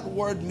does that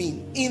word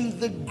mean? In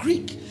the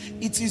Greek,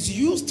 it is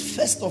used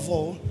first of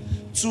all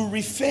to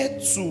refer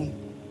to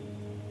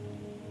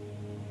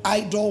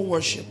idol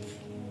worship.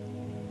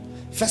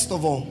 First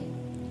of all,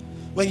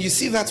 when you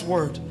see that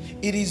word,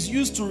 it is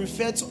used to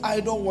refer to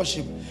idol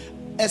worship,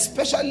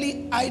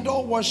 especially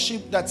idol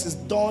worship that is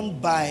done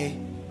by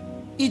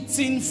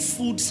eating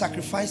food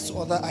sacrificed to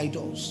other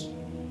idols.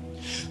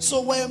 So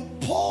when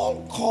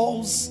Paul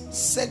calls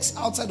sex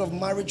outside of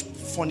marriage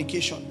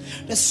fornication,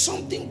 there's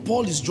something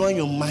Paul is drawing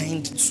your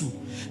mind to.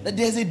 That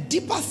there's a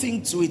deeper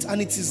thing to it,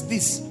 and it is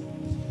this.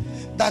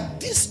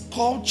 That this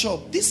culture,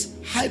 this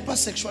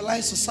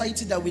hypersexualized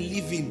society that we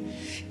live in,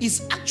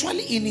 is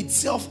actually in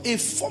itself a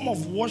form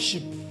of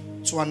worship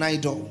to an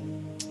idol.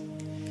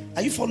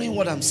 Are you following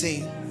what I'm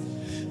saying?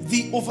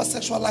 The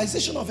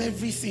over-sexualization of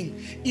everything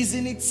is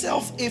in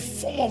itself a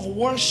form of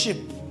worship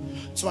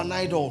to an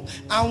idol.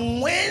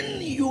 And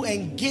when you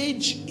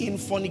engage in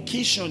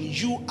fornication,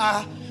 you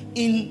are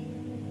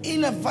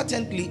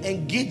inadvertently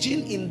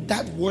engaging in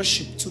that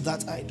worship to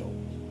that idol.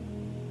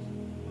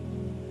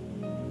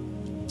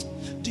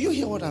 Do you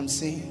hear what I'm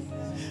saying?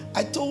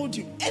 I told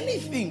you,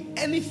 anything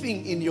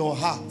in your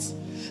heart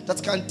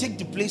that can take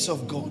the place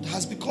of God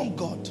has become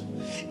God.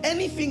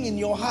 Anything in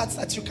your heart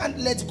that you can't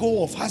let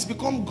go of has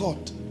become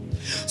God.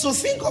 So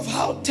think of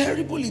how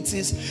terrible it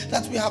is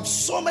that we have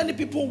so many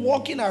people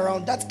walking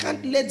around that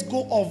can't let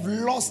go of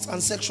lust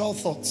and sexual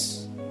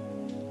thoughts.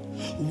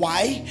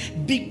 Why?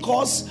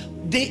 Because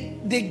they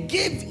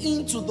gave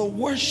into the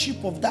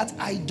worship of that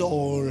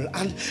idol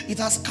and it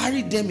has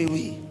carried them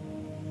away.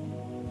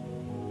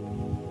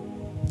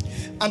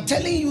 I'm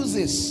telling you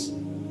this,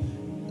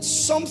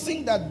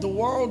 something that the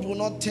world will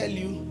not tell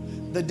you,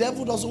 the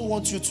devil doesn't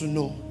want you to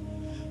know,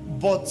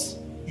 but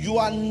you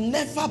are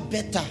never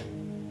better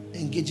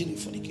engaging in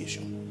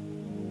fornication.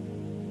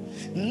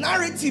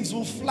 Narratives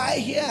will fly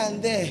here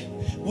and there.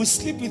 We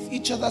sleep with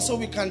each other so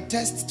we can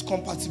test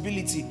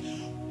compatibility.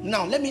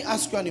 Now, let me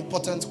ask you an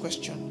important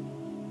question.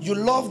 You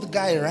love the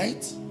guy,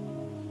 right?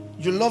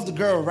 You love the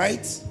girl,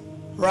 right?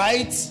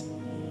 Right?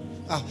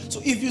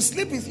 So if you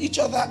sleep with each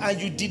other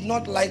and you did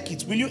not like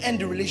it, will you end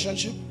the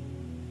relationship?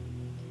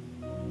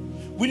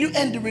 Will you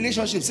end the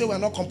relationship? Say we're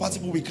not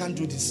compatible, we can't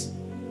do this.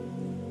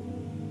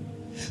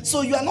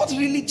 So you are not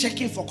really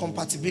checking for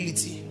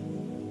compatibility.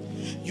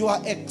 You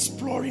are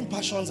exploring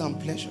passions and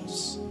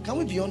pleasures. Can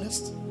we be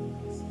honest?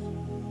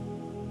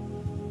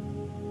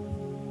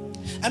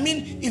 I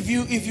mean, if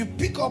you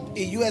pick up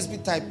a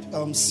USB type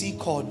C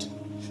cord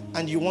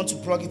and you want to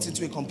plug it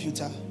into a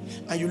computer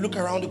and you look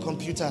around the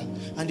computer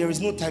and there is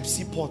no type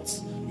C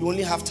ports, you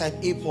only have type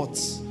A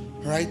ports,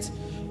 right?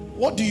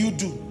 What do?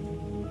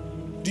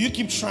 Do you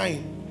keep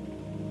trying?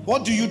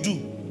 What do?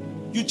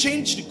 You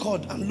change the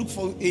cord and look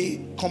for a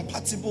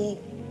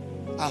compatible.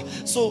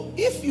 So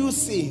if you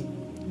say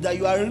that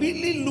you are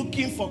really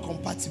looking for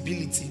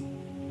compatibility,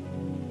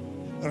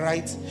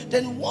 right,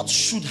 then what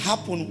should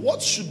happen,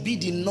 what should be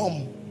the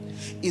norm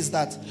is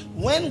that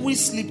when we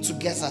sleep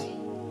together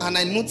and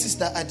I notice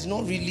that I did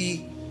not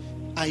really,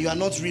 and you are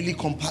not really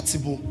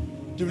compatible,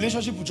 the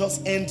relationship will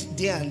just end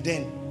there and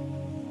then.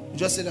 You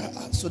just say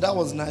that, so that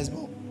was nice,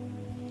 but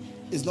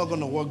it's not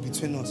going to work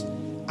between us,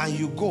 and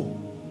you go.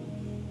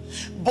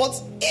 But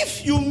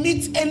if you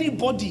meet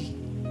anybody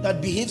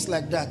that behaves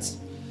like that,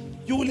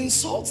 you will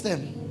insult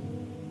them.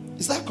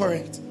 Is that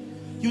correct?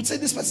 You'd say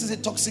this person is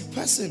a toxic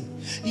person.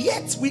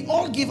 Yet we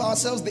all give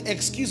ourselves the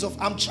excuse of,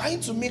 I'm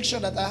trying to make sure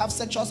that I have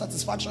sexual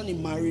satisfaction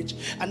in marriage,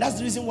 and that's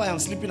the reason why I'm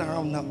sleeping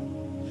around now.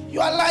 You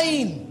are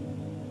lying.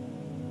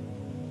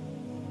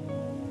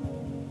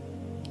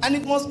 And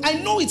I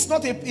know it's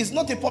not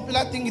a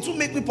popular thing. It will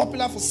make me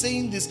popular for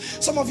saying this.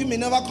 Some of you may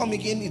never come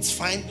again. It's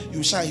fine.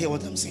 You shall hear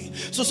what I'm saying.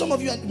 So some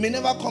of you may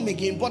never come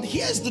again. But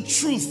here's the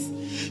truth.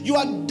 You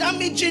are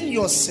damaging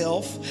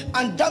yourself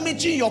and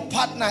damaging your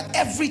partner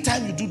every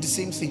time you do the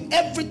same thing.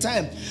 Every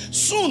time.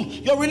 Soon,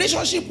 your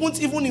relationship won't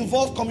even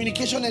involve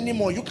communication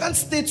anymore. You can't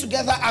stay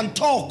together and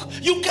talk.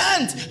 You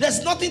can't.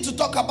 There's nothing to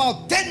talk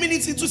about. 10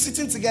 minutes into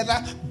sitting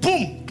together,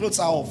 boom, clothes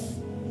are off.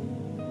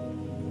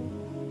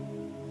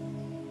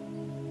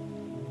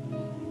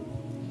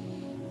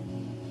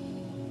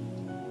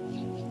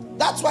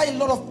 That's why a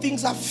lot of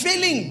things are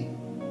failing.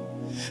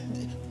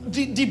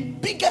 The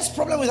biggest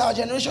problem with our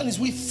generation is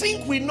we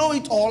think we know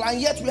it all, and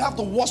yet we have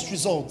the worst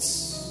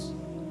results.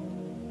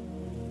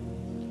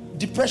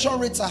 Depression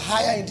rates are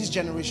higher in this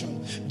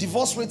generation.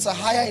 Divorce rates are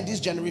higher in this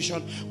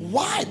generation.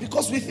 Why?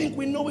 Because we think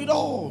we know it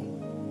all.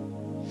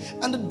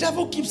 And the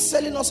devil keeps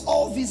selling us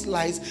all these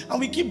lies, and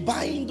we keep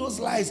buying those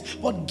lies.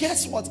 But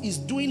guess what? It's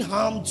doing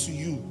harm to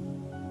you.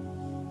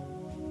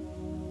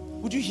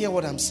 Would you hear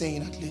what I'm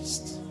saying at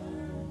least?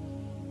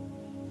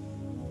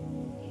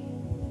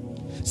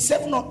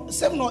 7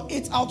 or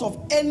 8 out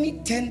of any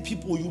 10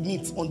 people you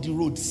meet on the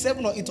road,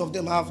 7 or 8 of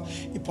them have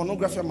a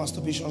pornography and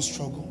masturbation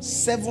struggle.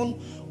 7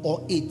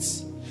 or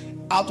 8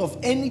 out of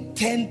any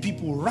 10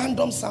 people,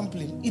 random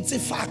sampling. It's a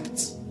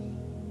fact.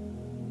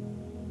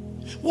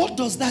 What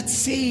does that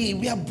say?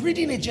 We are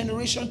breeding a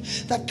generation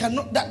that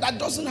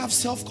doesn't have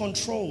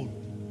self-control.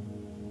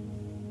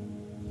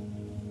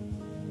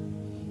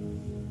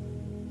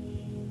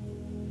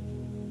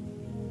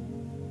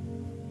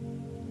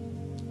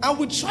 And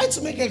we try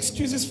to make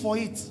excuses for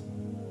it.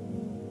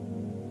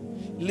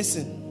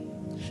 Listen,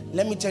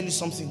 let me tell you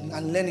something,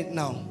 and learn it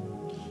now.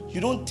 You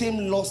don't tame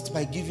lust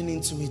by giving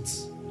into it.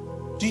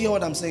 Do you hear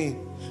what I'm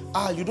saying?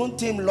 You don't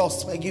tame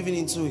lust by giving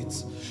into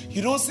it.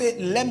 You don't say,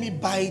 let me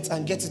buy it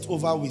and get it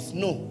over with.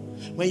 No.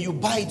 When you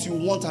buy it, you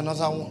want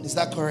another one. Is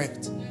that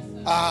correct?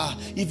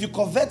 If you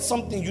covet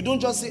something, you don't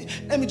just say,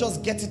 let me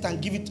just get it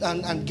and give it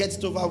and get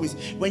it over with.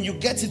 When you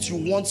get it, you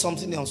want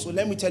something else. So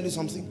let me tell you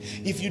something.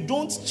 If you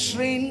don't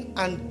train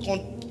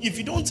if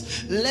you don't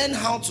learn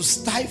how to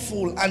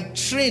stifle and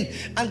train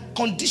and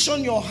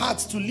condition your heart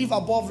to live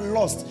above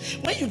lust,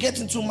 when you get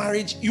into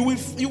marriage, you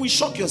will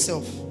shock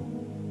yourself.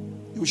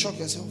 You will shock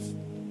yourself.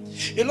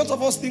 A lot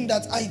of us think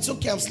that it's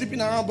okay, I'm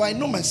sleeping around, but I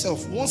know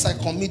myself. Once I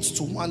commit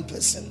to one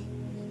person,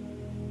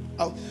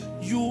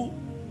 you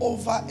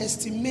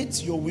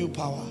overestimate your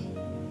willpower.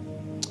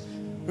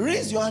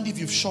 Raise your hand if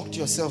you've shocked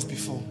yourself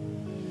before.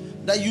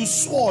 That you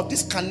swore,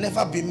 this can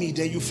never be me.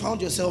 Then you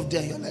found yourself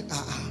there. You're like,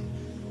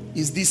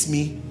 is this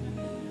me?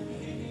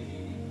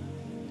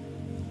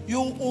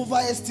 You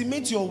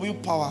overestimate your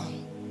willpower.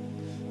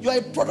 You are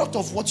a product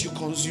of what you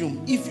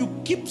consume. If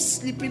you keep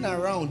sleeping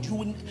around, you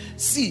will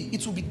see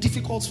it will be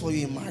difficult for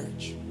you in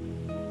marriage.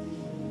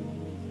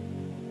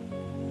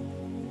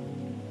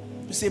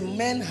 You say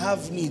men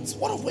have needs.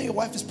 What of when your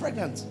wife is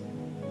pregnant?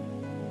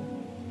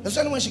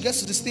 Especially when she gets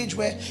to the stage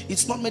where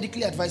it's not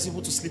medically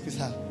advisable to sleep with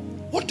her.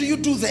 What do you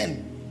do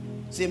then?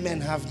 Say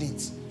men have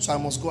needs, so I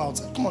must go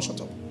outside. Come on,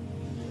 shut up.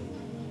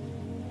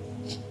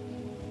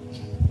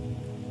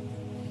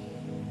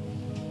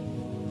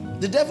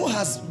 The devil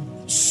has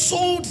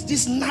sold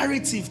this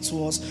narrative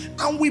to us,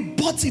 and we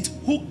bought it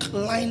hook,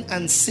 line,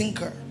 and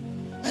sinker.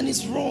 And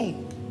it's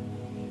wrong.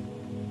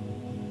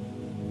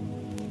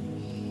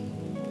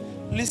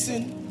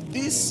 Listen,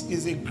 this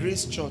is a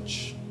grace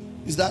church.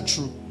 Is that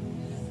true?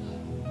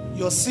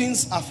 Your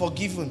sins are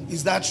forgiven.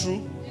 Is that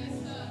true? Yes,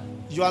 sir.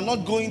 You are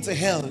not going to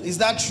hell. Is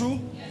that true?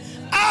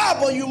 Yes,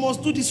 but you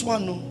must do this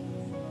one. No,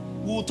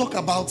 we will talk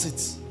about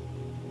it.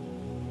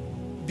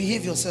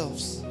 Behave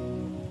yourselves.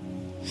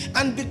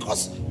 And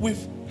because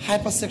we've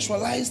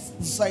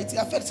hypersexualized society,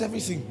 affects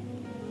everything.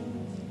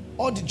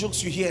 All the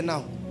jokes you hear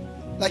now,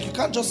 like you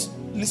can't just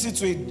listen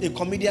to a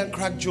comedian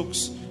crack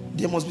jokes.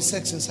 There must be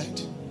sex inside.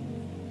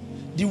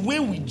 The way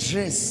we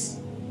dress,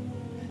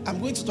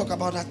 I'm going to talk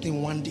about that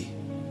thing one day.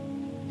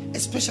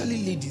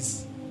 Especially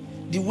ladies.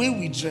 The way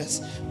we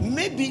dress.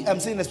 Maybe I'm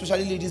saying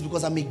especially ladies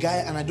because I'm a guy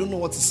and I don't know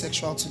what is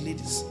sexual to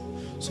ladies.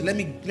 So let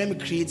me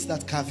create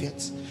that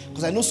caveat.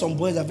 Because I know some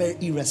boys are very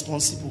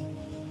irresponsible.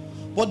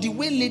 But the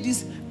way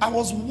ladies, I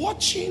was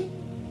watching,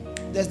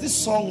 there's this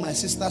song my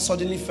sister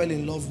suddenly fell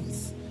in love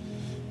with.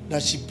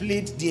 That she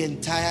played the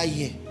entire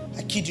year.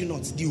 I kid you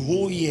not, the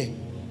whole year.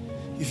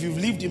 If you've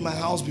lived in my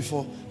house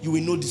before, you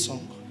will know the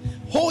song.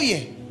 Whole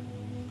year.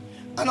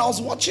 And I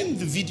was watching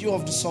the video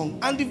of the song.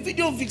 And the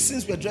video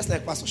vixens were dressed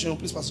like Pastor Shion.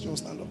 Please, Pastor Shion,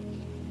 stand up.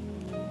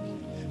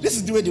 This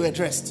is the way they were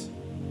dressed.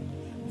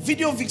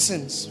 Video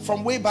vixens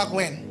from way back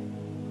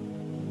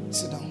when.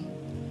 Sit down.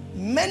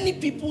 Many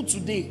people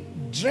today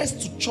dress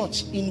to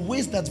church in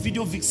ways that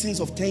video vixens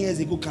of 10 years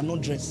ago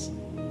cannot dress.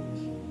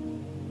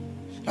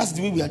 That's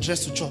the way we are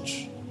dressed to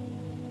church.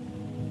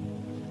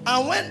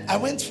 And when I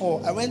went for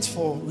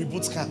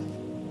reboot camp,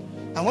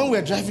 and when we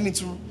were driving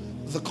into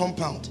the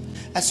compound,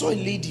 I saw a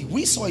lady.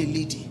 We saw a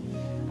lady.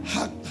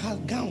 Her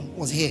gown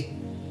was here.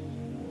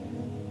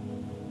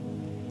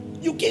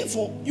 You came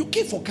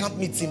for camp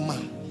meeting, ma.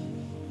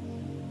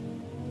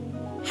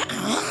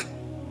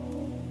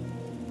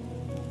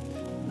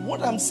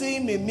 What I'm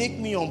saying may make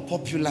me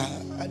unpopular.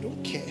 I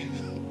don't care.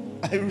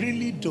 I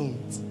really don't.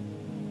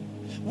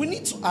 We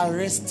need to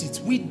arrest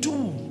it. We do.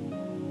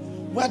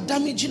 We are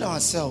damaging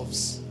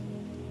ourselves.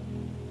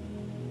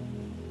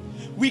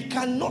 We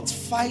cannot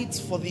fight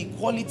for the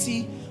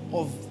equality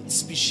of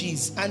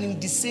species and in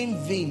the same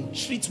vein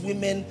treat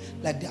women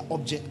like they're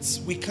objects.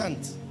 We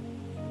can't.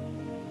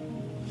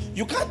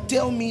 You can't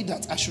tell me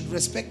that I should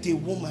respect a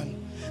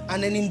woman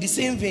and then in the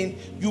same vein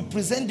you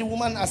present the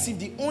woman as if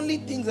the only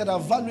things that are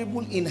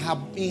valuable in her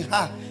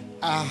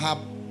are her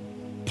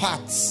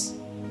parts.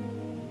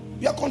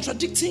 You are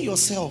contradicting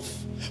yourself.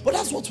 But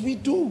that's what we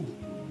do.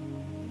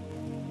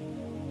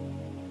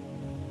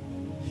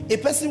 A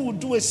person will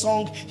do a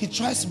song, he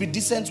tries to be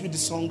decent with the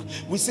song.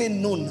 We say,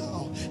 no,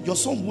 now your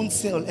song won't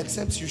sell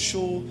except you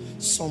show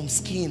some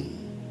skin.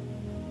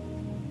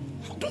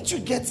 Don't you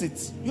get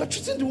it? You are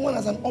treating the woman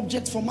as an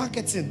object for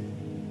marketing.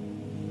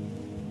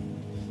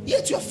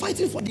 Yet you are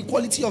fighting for the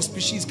equality of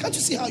species. Can't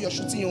you see how you are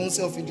shooting your own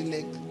self in the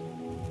leg?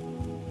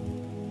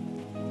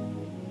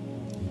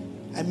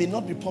 I may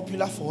not be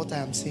popular for what I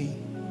am saying,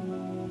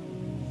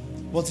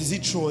 but is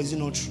it true or is it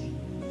not true?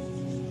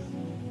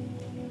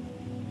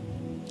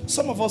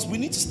 Some of us, we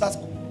need to start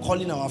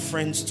calling our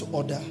friends to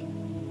order.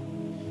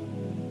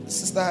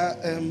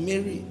 Sister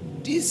Mary,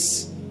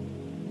 this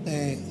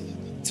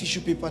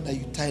tissue paper that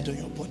you tied on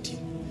your body,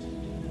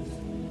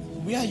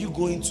 where are you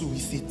going to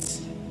with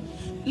it?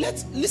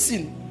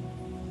 Listen.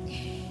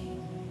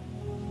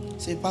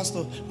 Say,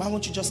 Pastor, why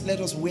won't you just let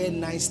us wear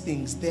nice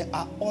things? There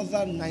are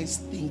other nice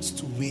things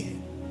to wear.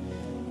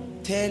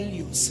 Tell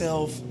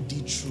yourself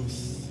the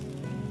truth.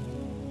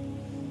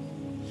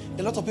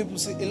 A lot of people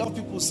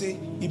say,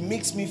 it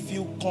makes me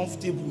feel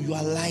comfortable. You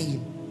are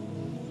lying.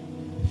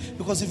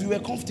 Because if you were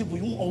comfortable,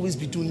 you won't always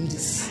be doing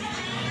this.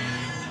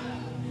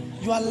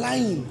 You are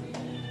lying.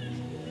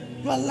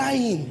 You are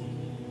lying.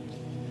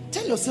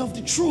 Tell yourself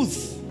the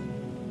truth.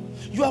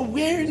 You are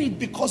wearing it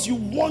because you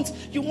want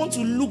to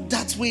look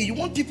that way. You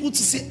want people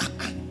to say,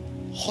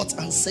 hot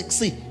and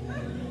sexy.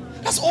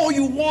 That's all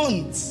you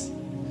want.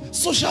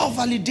 Social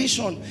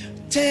validation.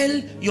 Tell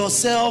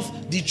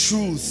yourself the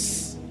truth.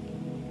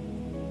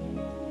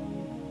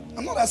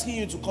 I'm not asking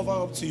you to cover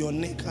up to your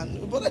neck,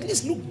 but at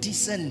least look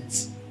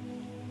decent.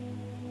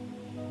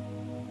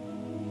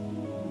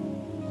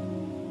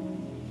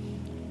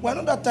 We're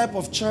not that type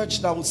of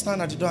church that would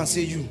stand at the door and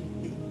say,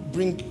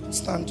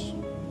 stand,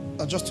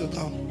 adjust your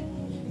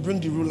gown, bring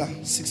the ruler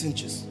 6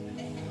 inches.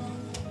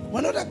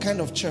 We're not that kind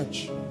of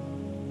church.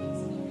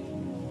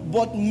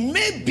 But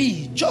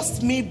maybe,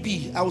 just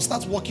maybe, I will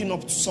start walking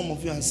up to some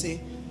of you and say,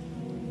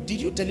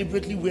 did you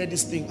deliberately wear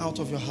this thing out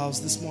of your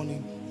house this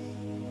morning?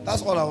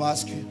 That's all I will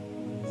ask you.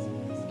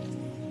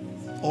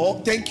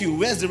 Or, thank you,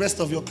 where's the rest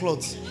of your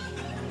clothes?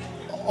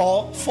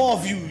 Or, 4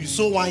 of you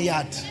sew 1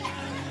 yard.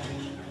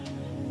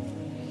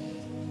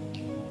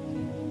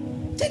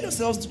 Tell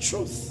yourselves the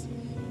truth.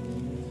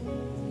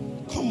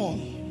 Come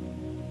on.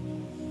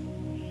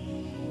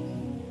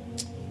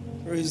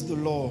 Praise the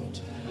Lord.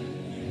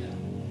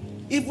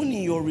 Even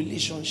in your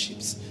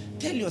relationships,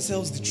 tell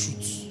yourselves the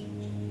truth.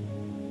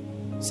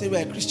 Say,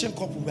 we're a Christian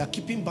couple, we are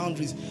keeping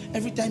boundaries.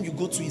 Every time you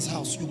go to his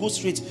house, you go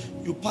straight,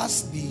 you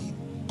pass the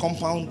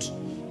compound,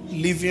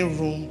 living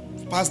room,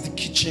 you pass the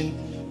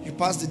kitchen, you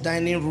pass the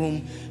dining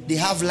room. They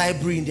have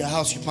library in their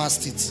house, you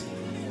passed it.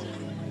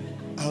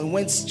 And we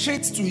went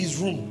straight to his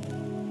room.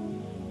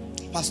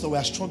 Pastor, we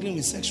are struggling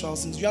with sexual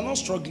sins. You are not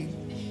struggling.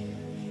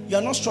 You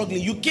are not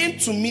struggling. You came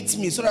to meet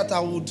me so that I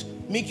would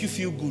make you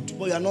feel good,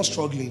 but you are not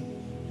struggling.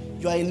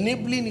 You are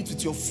enabling it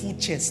with your full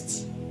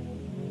chest.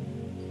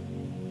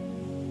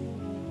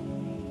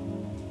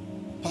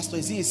 Pastor,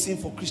 is it a sin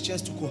for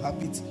Christians to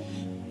cohabit?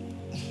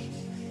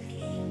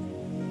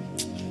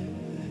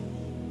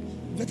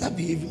 Better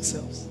behave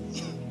yourselves.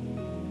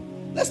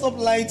 Let's stop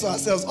lying to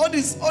ourselves. All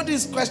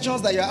these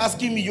questions that you're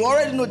asking me, you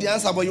already know the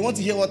answer, but you want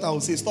to hear what I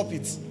will say. Stop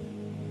it.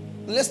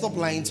 Let's stop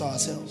lying to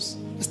ourselves.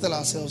 Let's tell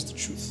ourselves the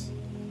truth.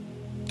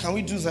 Can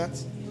we do that?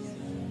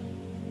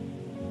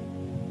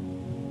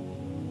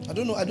 I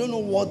don't know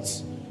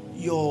what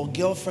your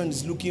girlfriend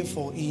is looking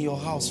for in your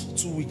house for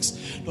 2 weeks.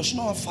 Does she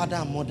not have father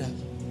and mother?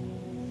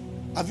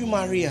 Have you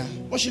married her?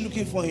 What's she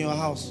looking for in your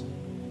house?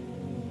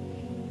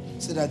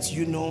 So that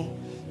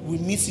we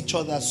miss each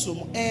other so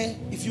much.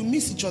 If you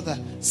miss each other,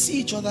 see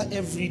each other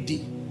every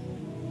day.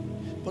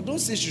 But don't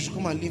say she should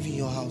come and live in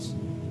your house.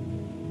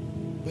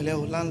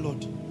 Well,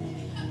 landlord.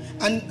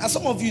 And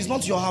some of you, it's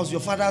not your house, your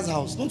father's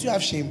house. Don't you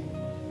have shame?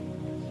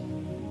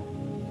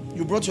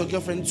 You brought your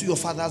girlfriend into your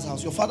father's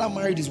house. Your father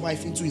married his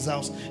wife into his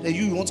house. Then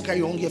you want to carry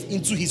your own girlfriend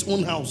into his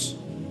own house.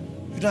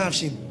 You don't have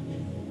shame.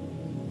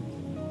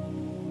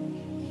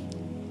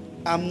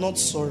 I'm not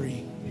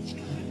sorry.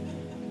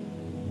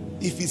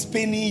 If it's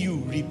paining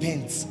you,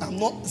 repent. I'm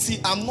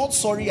not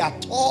sorry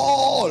at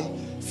all.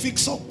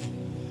 Fix up.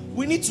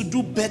 We need to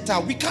do better.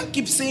 We can't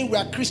keep saying we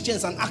are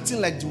Christians and acting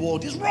like the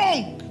world. It's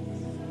wrong.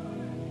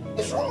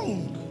 It's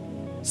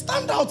wrong.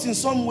 Stand out in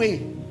some way.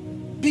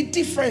 Be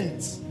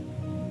different.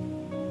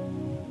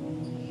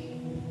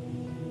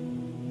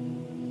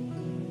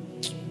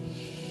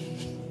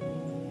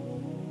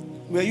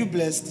 Were you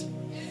blessed?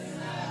 Yes,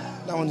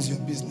 that one is your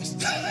business.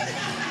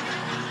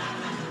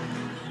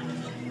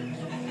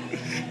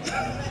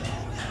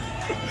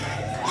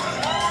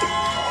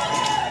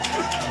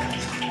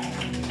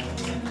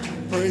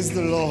 Praise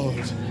the Lord.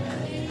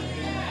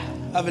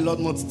 I have a lot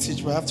more to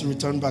teach, but I have to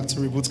return back to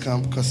Reboot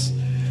Camp because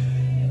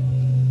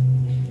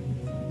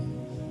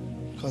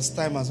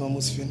time has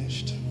almost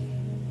finished.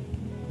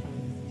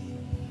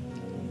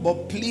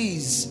 But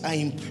please, I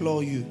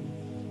implore you,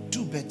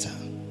 do better.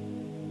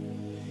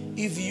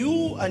 If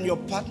you and your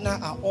partner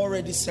are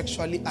already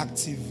sexually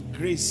active,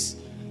 grace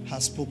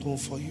has spoken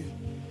for you.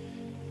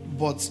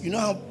 But you know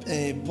how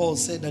Paul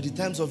said that the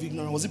times of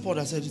ignorance, was it Paul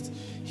that said it?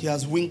 He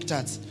has winked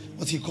at,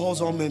 but he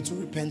calls all men to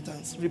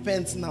repentance.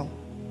 Repent now.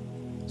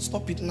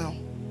 Stop it now.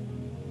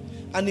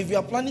 And if you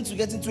are planning to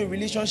get into a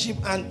relationship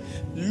and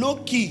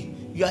low-key,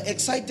 you are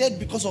excited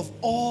because of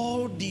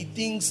all the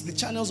things, the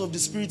channels of the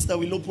spirits that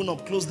will open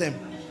up, close them.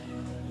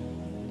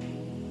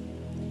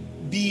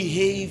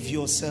 Behave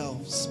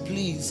yourselves.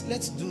 Please,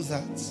 let's do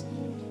that.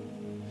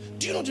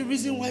 Do you know the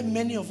reason why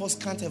many of us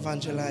can't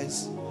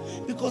evangelize?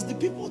 Because the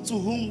people to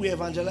whom we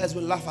evangelize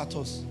will laugh at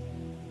us.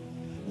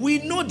 We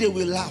know they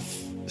will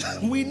laugh.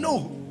 We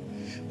know.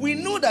 We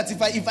know that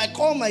if I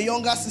call my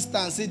younger sister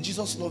and say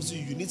Jesus loves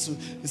you, you need to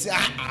say,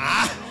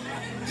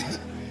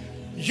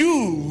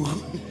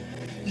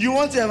 you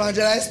want to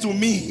evangelize to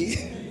me?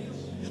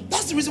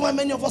 That's the reason why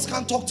many of us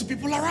can't talk to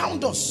people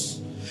around us.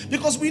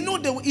 Because we know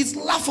that it's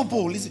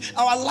laughable.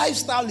 Our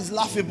lifestyle is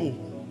laughable.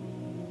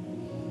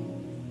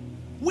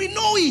 We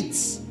know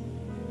it.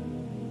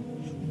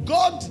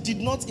 God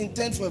did not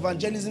intend for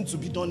evangelism to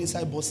be done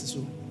inside buses.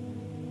 So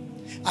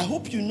I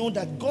hope you know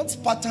that God's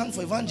pattern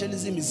for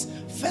evangelism is,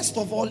 first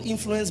of all,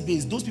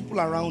 influence-based. Those people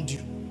around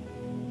you.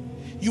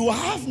 You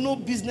have no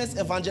business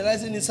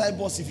evangelizing inside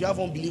bus if you have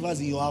unbelievers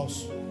in your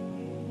house.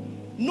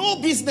 No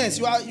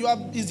business.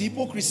 It's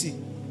hypocrisy.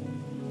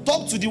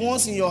 Talk to the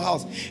ones in your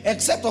house.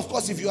 Except, of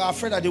course, if you are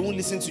afraid that they won't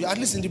listen to you. At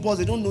least in the bus,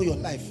 they don't know your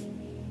life.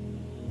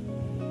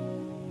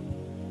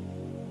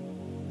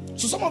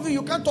 So some of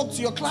you can't talk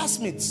to your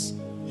classmates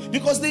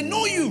because they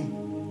know you.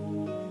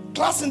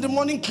 Class in the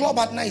morning, club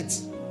at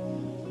night.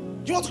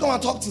 You want to come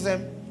and talk to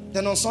them?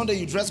 Then on Sunday,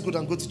 you dress good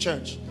and go to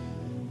church.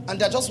 And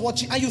they're just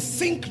watching, and you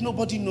think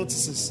nobody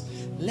notices.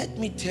 Let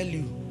me tell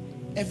you,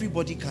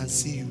 everybody can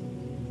see you.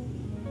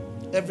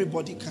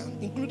 Everybody can,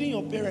 including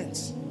your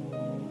parents.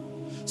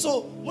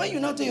 So when you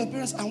now tell your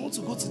parents, I want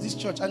to go to this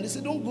church, and they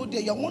say, don't go there,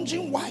 you're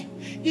wondering why.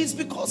 It's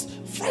because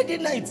Friday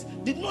night,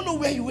 they did not know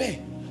where you were.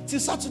 Till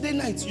Saturday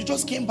night, you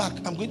just came back.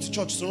 I'm going to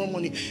church tomorrow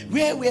morning.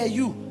 Where were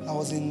you? I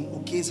was in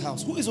Okay's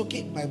house. Who is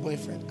Okay? My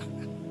boyfriend.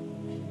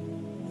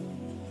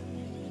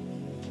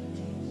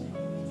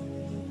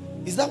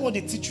 Is that what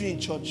they teach you in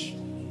church?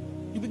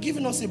 You'll be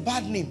giving us a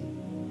bad name.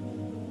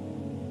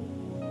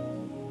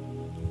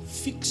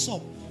 Fix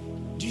up.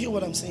 Do you hear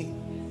what I'm saying?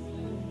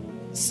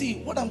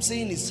 See, what I'm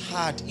saying is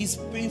hard. It's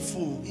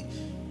painful.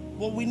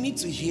 But we need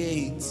to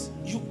hear it.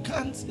 You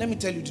can't, let me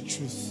tell you the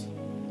truth.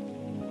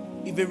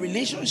 If a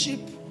relationship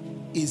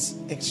is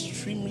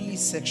extremely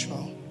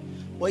sexual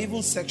or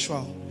even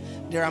sexual,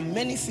 there are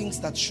many things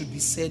that should be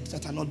said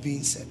that are not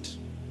being said.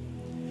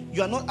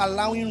 You are not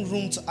allowing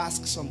room to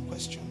ask some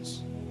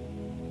questions.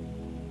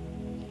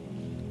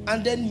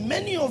 And then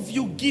many of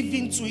you give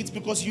in to it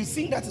because you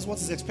think that is what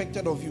is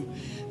expected of you.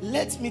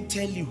 Let me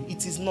tell you,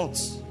 it is not.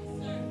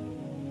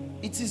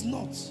 It is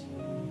not.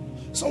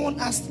 Someone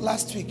asked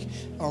last week,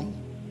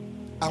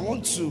 I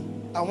want to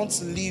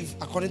live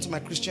according to my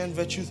Christian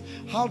virtues.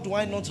 How do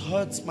I not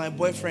hurt my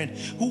boyfriend?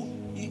 Who,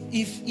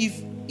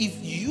 if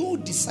you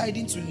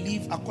deciding to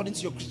live according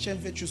to your Christian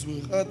virtues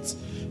will hurt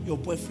your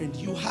boyfriend,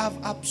 you have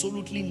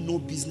absolutely no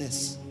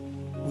business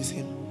with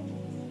him.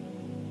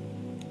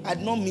 I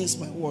did not mince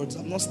my words.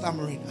 I'm not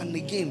stammering. And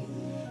again,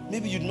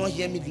 maybe you did not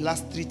hear me the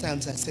last 3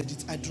 times I said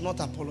it. I do not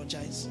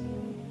apologize.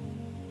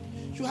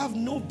 You have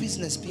no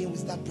business being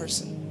with that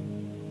person.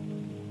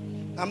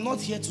 I'm not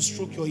here to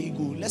stroke your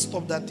ego. Let's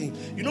stop that thing.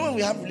 You know when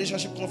we have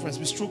relationship conference,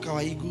 we stroke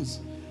our egos.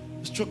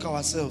 We stroke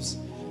ourselves.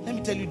 Let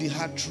me tell you the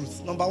hard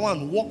truth. Number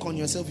 1, work on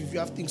yourself if you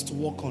have things to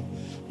work on.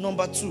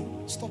 Number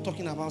 2, stop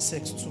talking about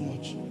sex too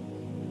much.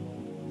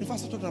 In fact,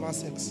 stop talking about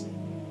sex.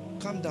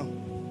 Calm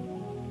down.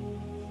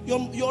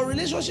 Your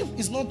relationship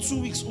is not 2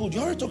 weeks old.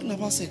 You're already talking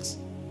about sex.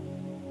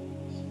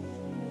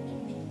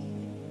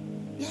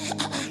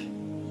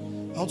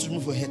 I want to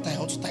remove your hair tie. I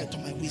want to tie it to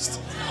my waist.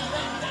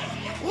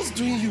 What's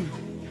doing you?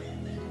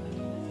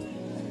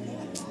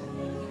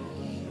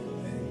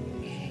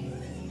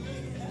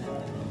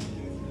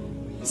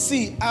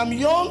 See, I'm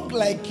young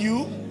like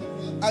you.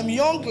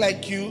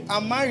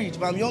 I'm married,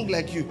 but I'm young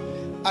like you.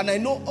 And I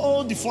know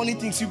all the funny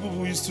things you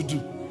people used to do.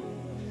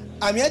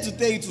 I'm here to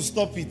tell you to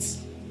stop it.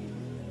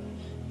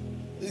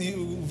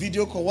 You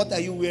video call, what are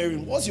you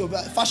wearing? What's your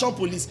fashion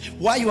police?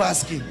 Why are you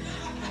asking?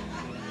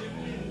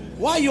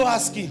 Why are you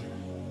asking?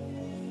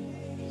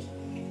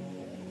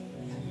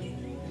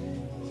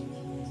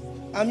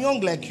 I'm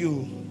young like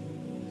you.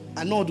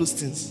 I know all those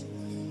things.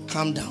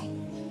 Calm down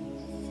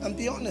and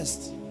be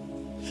honest.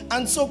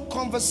 And so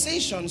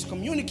conversations,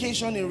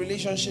 communication in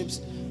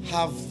relationships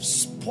have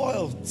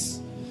spoiled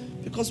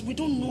because we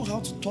don't know how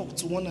to talk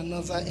to one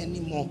another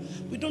anymore.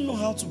 We don't know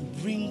how to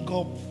bring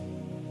up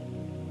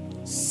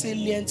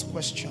salient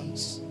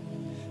questions.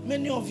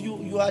 Many of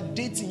you are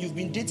dating, you've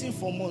been dating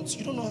for months.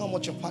 You don't know how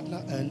much your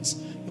partner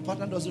earns. Your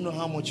partner doesn't know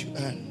how much you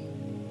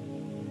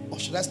earn. Or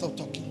should I stop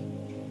talking?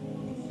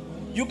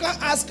 You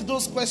can't ask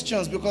those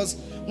questions because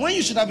when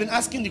you should have been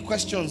asking the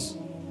questions,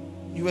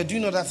 you were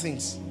doing other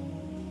things.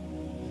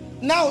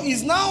 Now,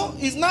 you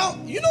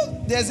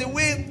know, there's a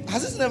way,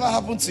 has this never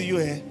happened to you,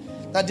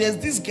 that there's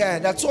this guy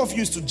that two of you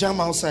used to jam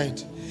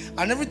outside.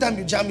 And every time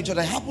you jam each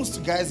other, it happens to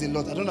guys a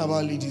lot. I don't know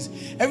about ladies.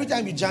 Every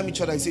time you jam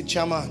each other, you say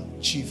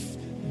chairman, chief,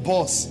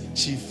 boss,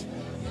 chief.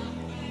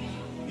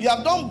 You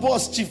have done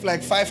boss, chief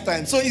like 5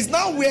 times. So it's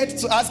now weird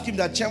to ask him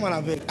that chairman,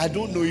 I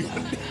don't know you.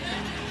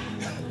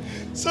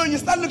 So you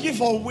start looking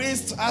for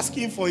ways to ask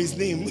him for his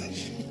name.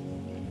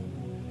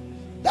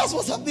 That's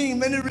what's happening in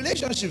many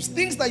relationships.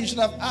 Things that you should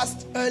have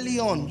asked early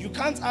on, you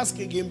can't ask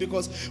again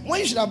because when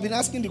you should have been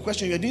asking the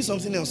question, you're doing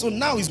something else. So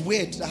now it's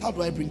weird. How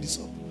do I bring this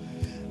up?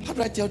 How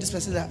do I tell this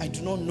person that I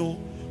do not know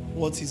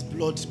what his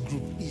blood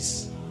group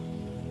is?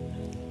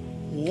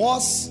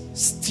 Worse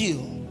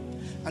still,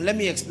 and let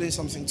me explain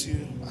something to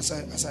you as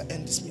I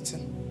end this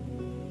meeting.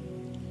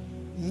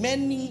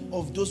 Many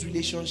of those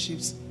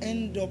relationships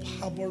end up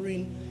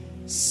harboring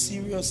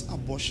serious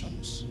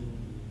abortions.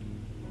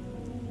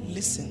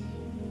 Listen,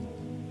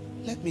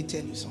 let me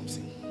tell you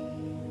something.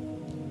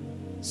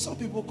 Some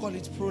people call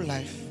it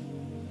pro-life.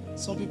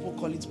 Some people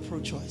call it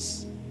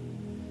pro-choice.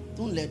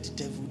 Don't let the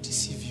devil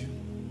deceive you.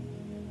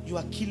 You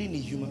are killing a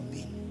human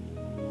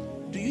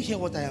being. Do you hear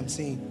what I am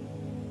saying?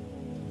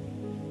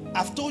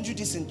 I've told you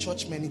this in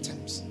church many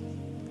times.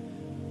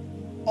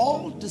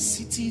 All the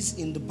cities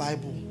in the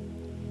Bible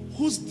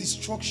whose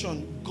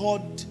destruction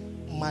God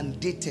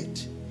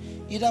mandated,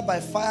 either by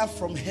fire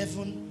from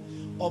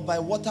heaven or by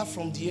water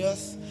from the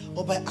earth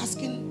or by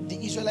asking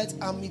the Israelite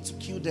army to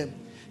kill them,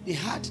 they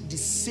had the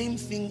same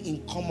thing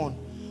in common.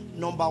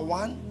 Number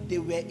one, they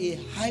were a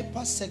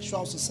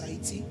hypersexual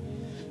society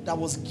that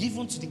was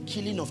given to the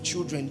killing of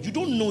children. You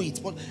don't know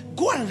it, but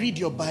go and read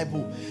your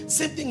Bible.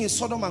 Same thing in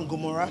Sodom and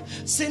Gomorrah.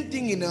 Same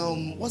thing in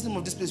what's the name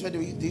of this place where they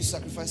used to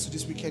sacrifice to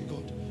this wicked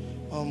god?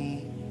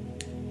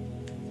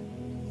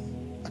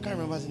 I can't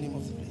remember the name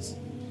of the place.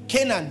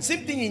 Canaan.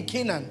 Same thing in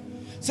Canaan.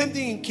 Same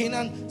thing in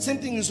Canaan, same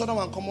thing in Sodom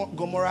and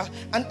Gomorrah.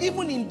 And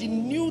even in the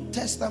New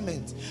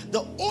Testament,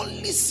 the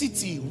only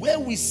city where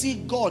we see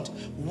God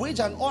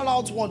wage an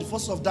all-out war on the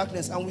forces of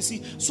darkness, and we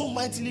see so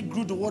mightily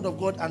grew the word of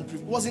God and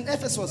was in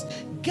Ephesus.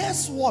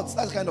 Guess what?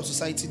 That's the kind of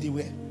society they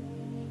were.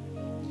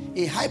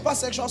 A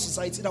hypersexual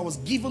society that was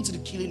given to the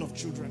killing of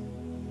children.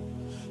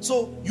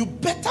 So you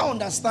better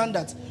understand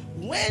that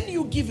when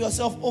you give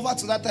yourself over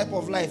to that type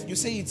of life, you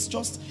say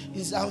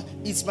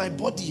it's my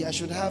body, I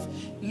should have.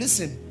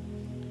 Listen,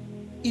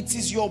 it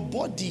is your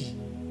body.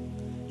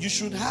 You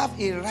should have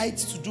a right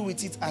to do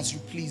with it as you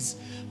please,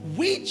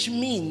 which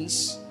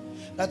means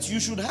that you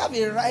should have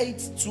a right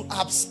to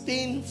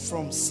abstain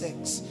from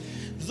sex.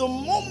 The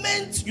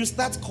moment you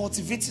start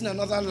cultivating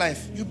another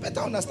life, you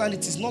better understand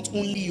it is not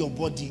only your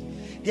body.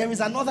 There is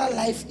another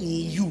life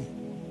in you.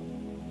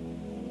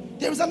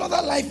 There is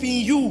another life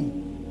in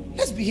you.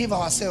 Let's behave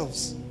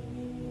ourselves.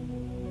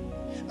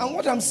 And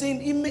what I'm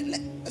saying,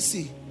 let's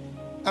see.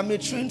 I may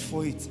trend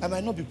for it. I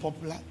might not be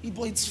popular,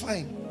 but it's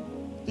fine.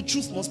 The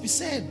truth must be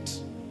said.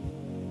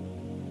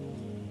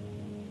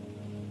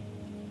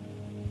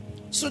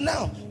 So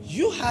now,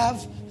 you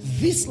have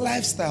this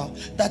lifestyle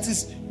that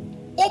is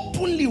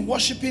openly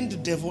worshiping the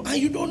devil and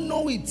you don't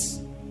know it.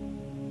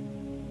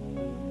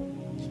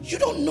 You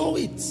don't know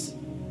it.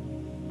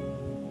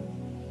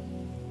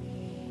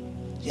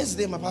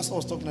 Yesterday, my pastor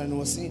was talking and he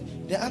was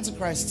saying, the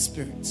Antichrist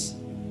spirits,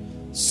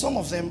 some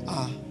of them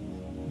are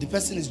the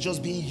person is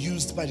just being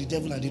used by the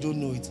devil and they don't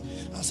know it.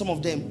 And some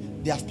of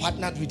them, they have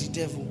partnered with the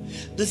devil.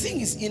 The thing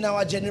is, in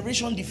our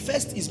generation, the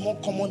first is more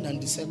common than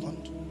the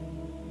second.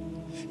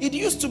 It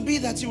used to be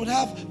that you would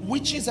have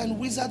witches and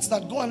wizards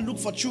that go and look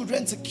for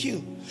children to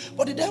kill.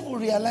 But the devil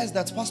realized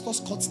that pastors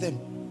caught them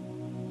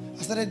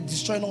and started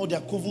destroying all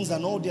their covens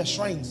and all their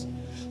shrines.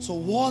 So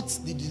what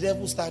did the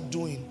devil start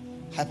doing?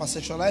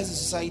 Hypersexualize the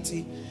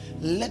society,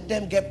 let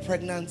them get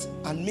pregnant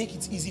and make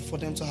it easy for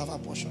them to have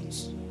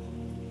abortions.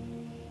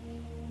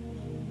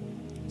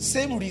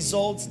 Same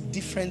results,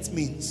 different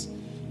means.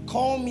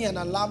 Call me an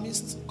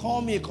alarmist,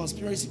 call me a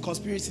conspiracy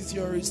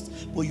theorist,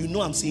 but you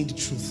know I'm saying the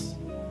truth.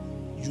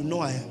 You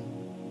know I am.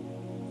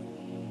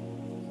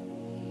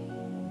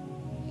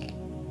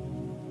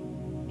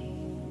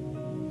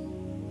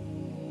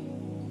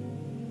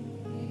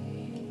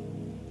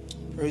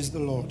 Praise the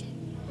Lord.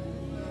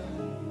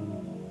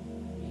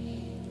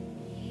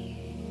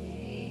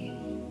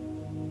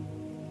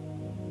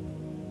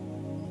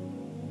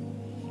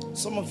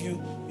 Some of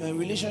you, you're in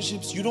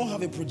relationships, you don't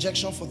have a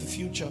projection for the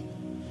future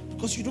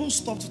because you don't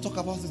stop to talk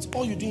about it.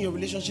 All you do in your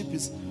relationship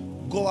is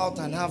go out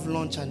and have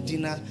lunch and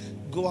dinner,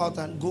 go out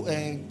and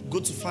go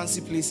to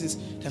fancy places,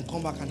 then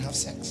come back and have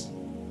sex.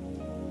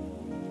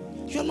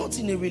 You're not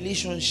in a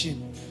relationship.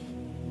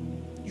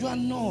 You are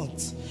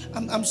not.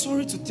 I'm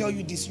sorry to tell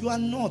you this. You are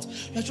not.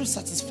 You're just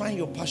satisfying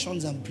your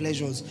passions and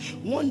pleasures.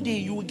 One day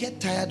you will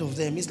get tired of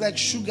them. It's like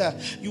sugar.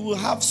 You will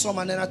have some,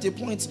 and then at a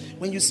point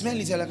when you smell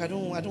it, you're like, I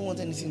don't want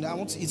anything. I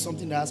want to eat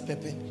something that has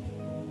pepper.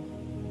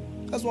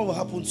 That's what will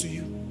happen to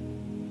you.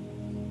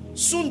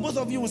 Soon both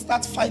of you will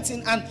start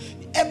fighting, and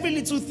every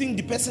little thing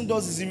the person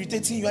does is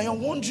irritating you, and you're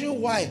wondering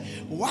why.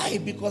 Why?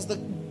 Because the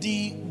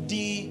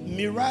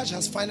mirage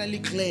has finally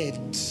cleared.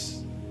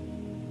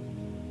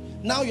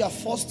 Now you are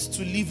forced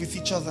to live with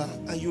each other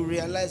and you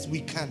realize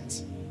we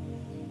can't.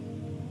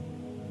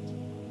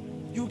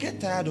 You get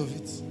tired of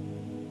it.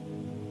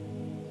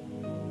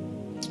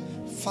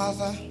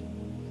 Father,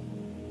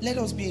 let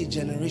us be a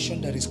generation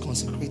that is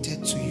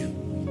consecrated to you.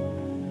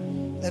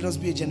 Let us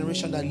be a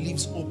generation that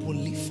lives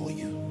openly for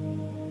you.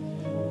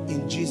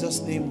 In Jesus'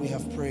 name we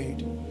have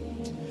prayed.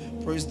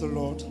 Praise the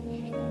Lord.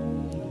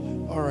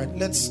 All right,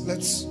 let's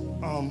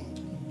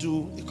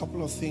do a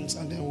couple of things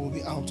and then we'll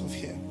be out of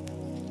here.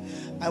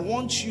 I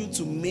want you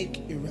to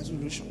make a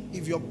resolution.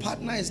 If your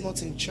partner is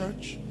not in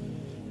church,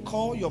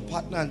 call your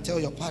partner and tell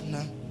your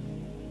partner,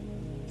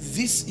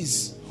 this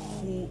is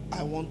who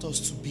I want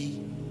us to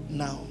be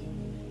now.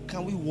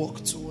 Can we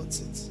walk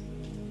towards it?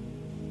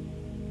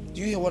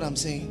 Do you hear what I'm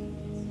saying?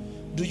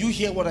 Do you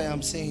hear what I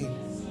am saying?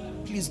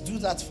 Please do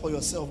that for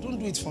yourself. Don't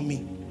do it for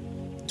me.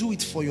 Do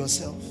it for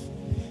yourself.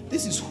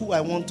 This is who I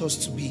want us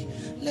to be.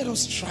 Let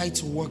us try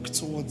to work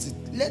towards it.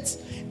 Let's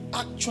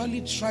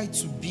actually try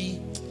to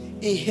be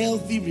a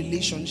healthy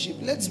relationship.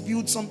 Let's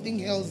build something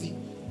healthy.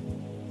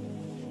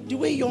 The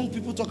way young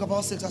people talk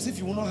about sex as if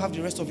you will not have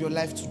the rest of your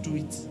life to do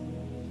it.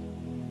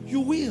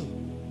 You will.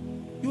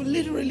 You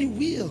literally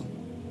will.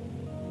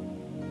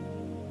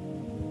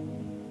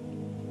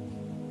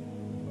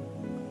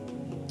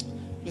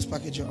 Please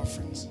package your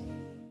offerings.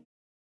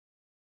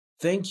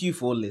 Thank you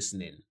for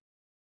listening.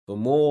 For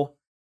more,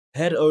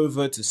 head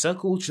over to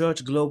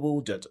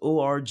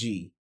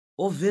circlechurchglobal.org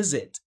or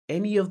visit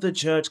any of the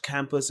church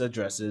campus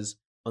addresses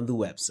on the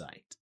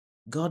website.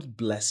 God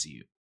bless you.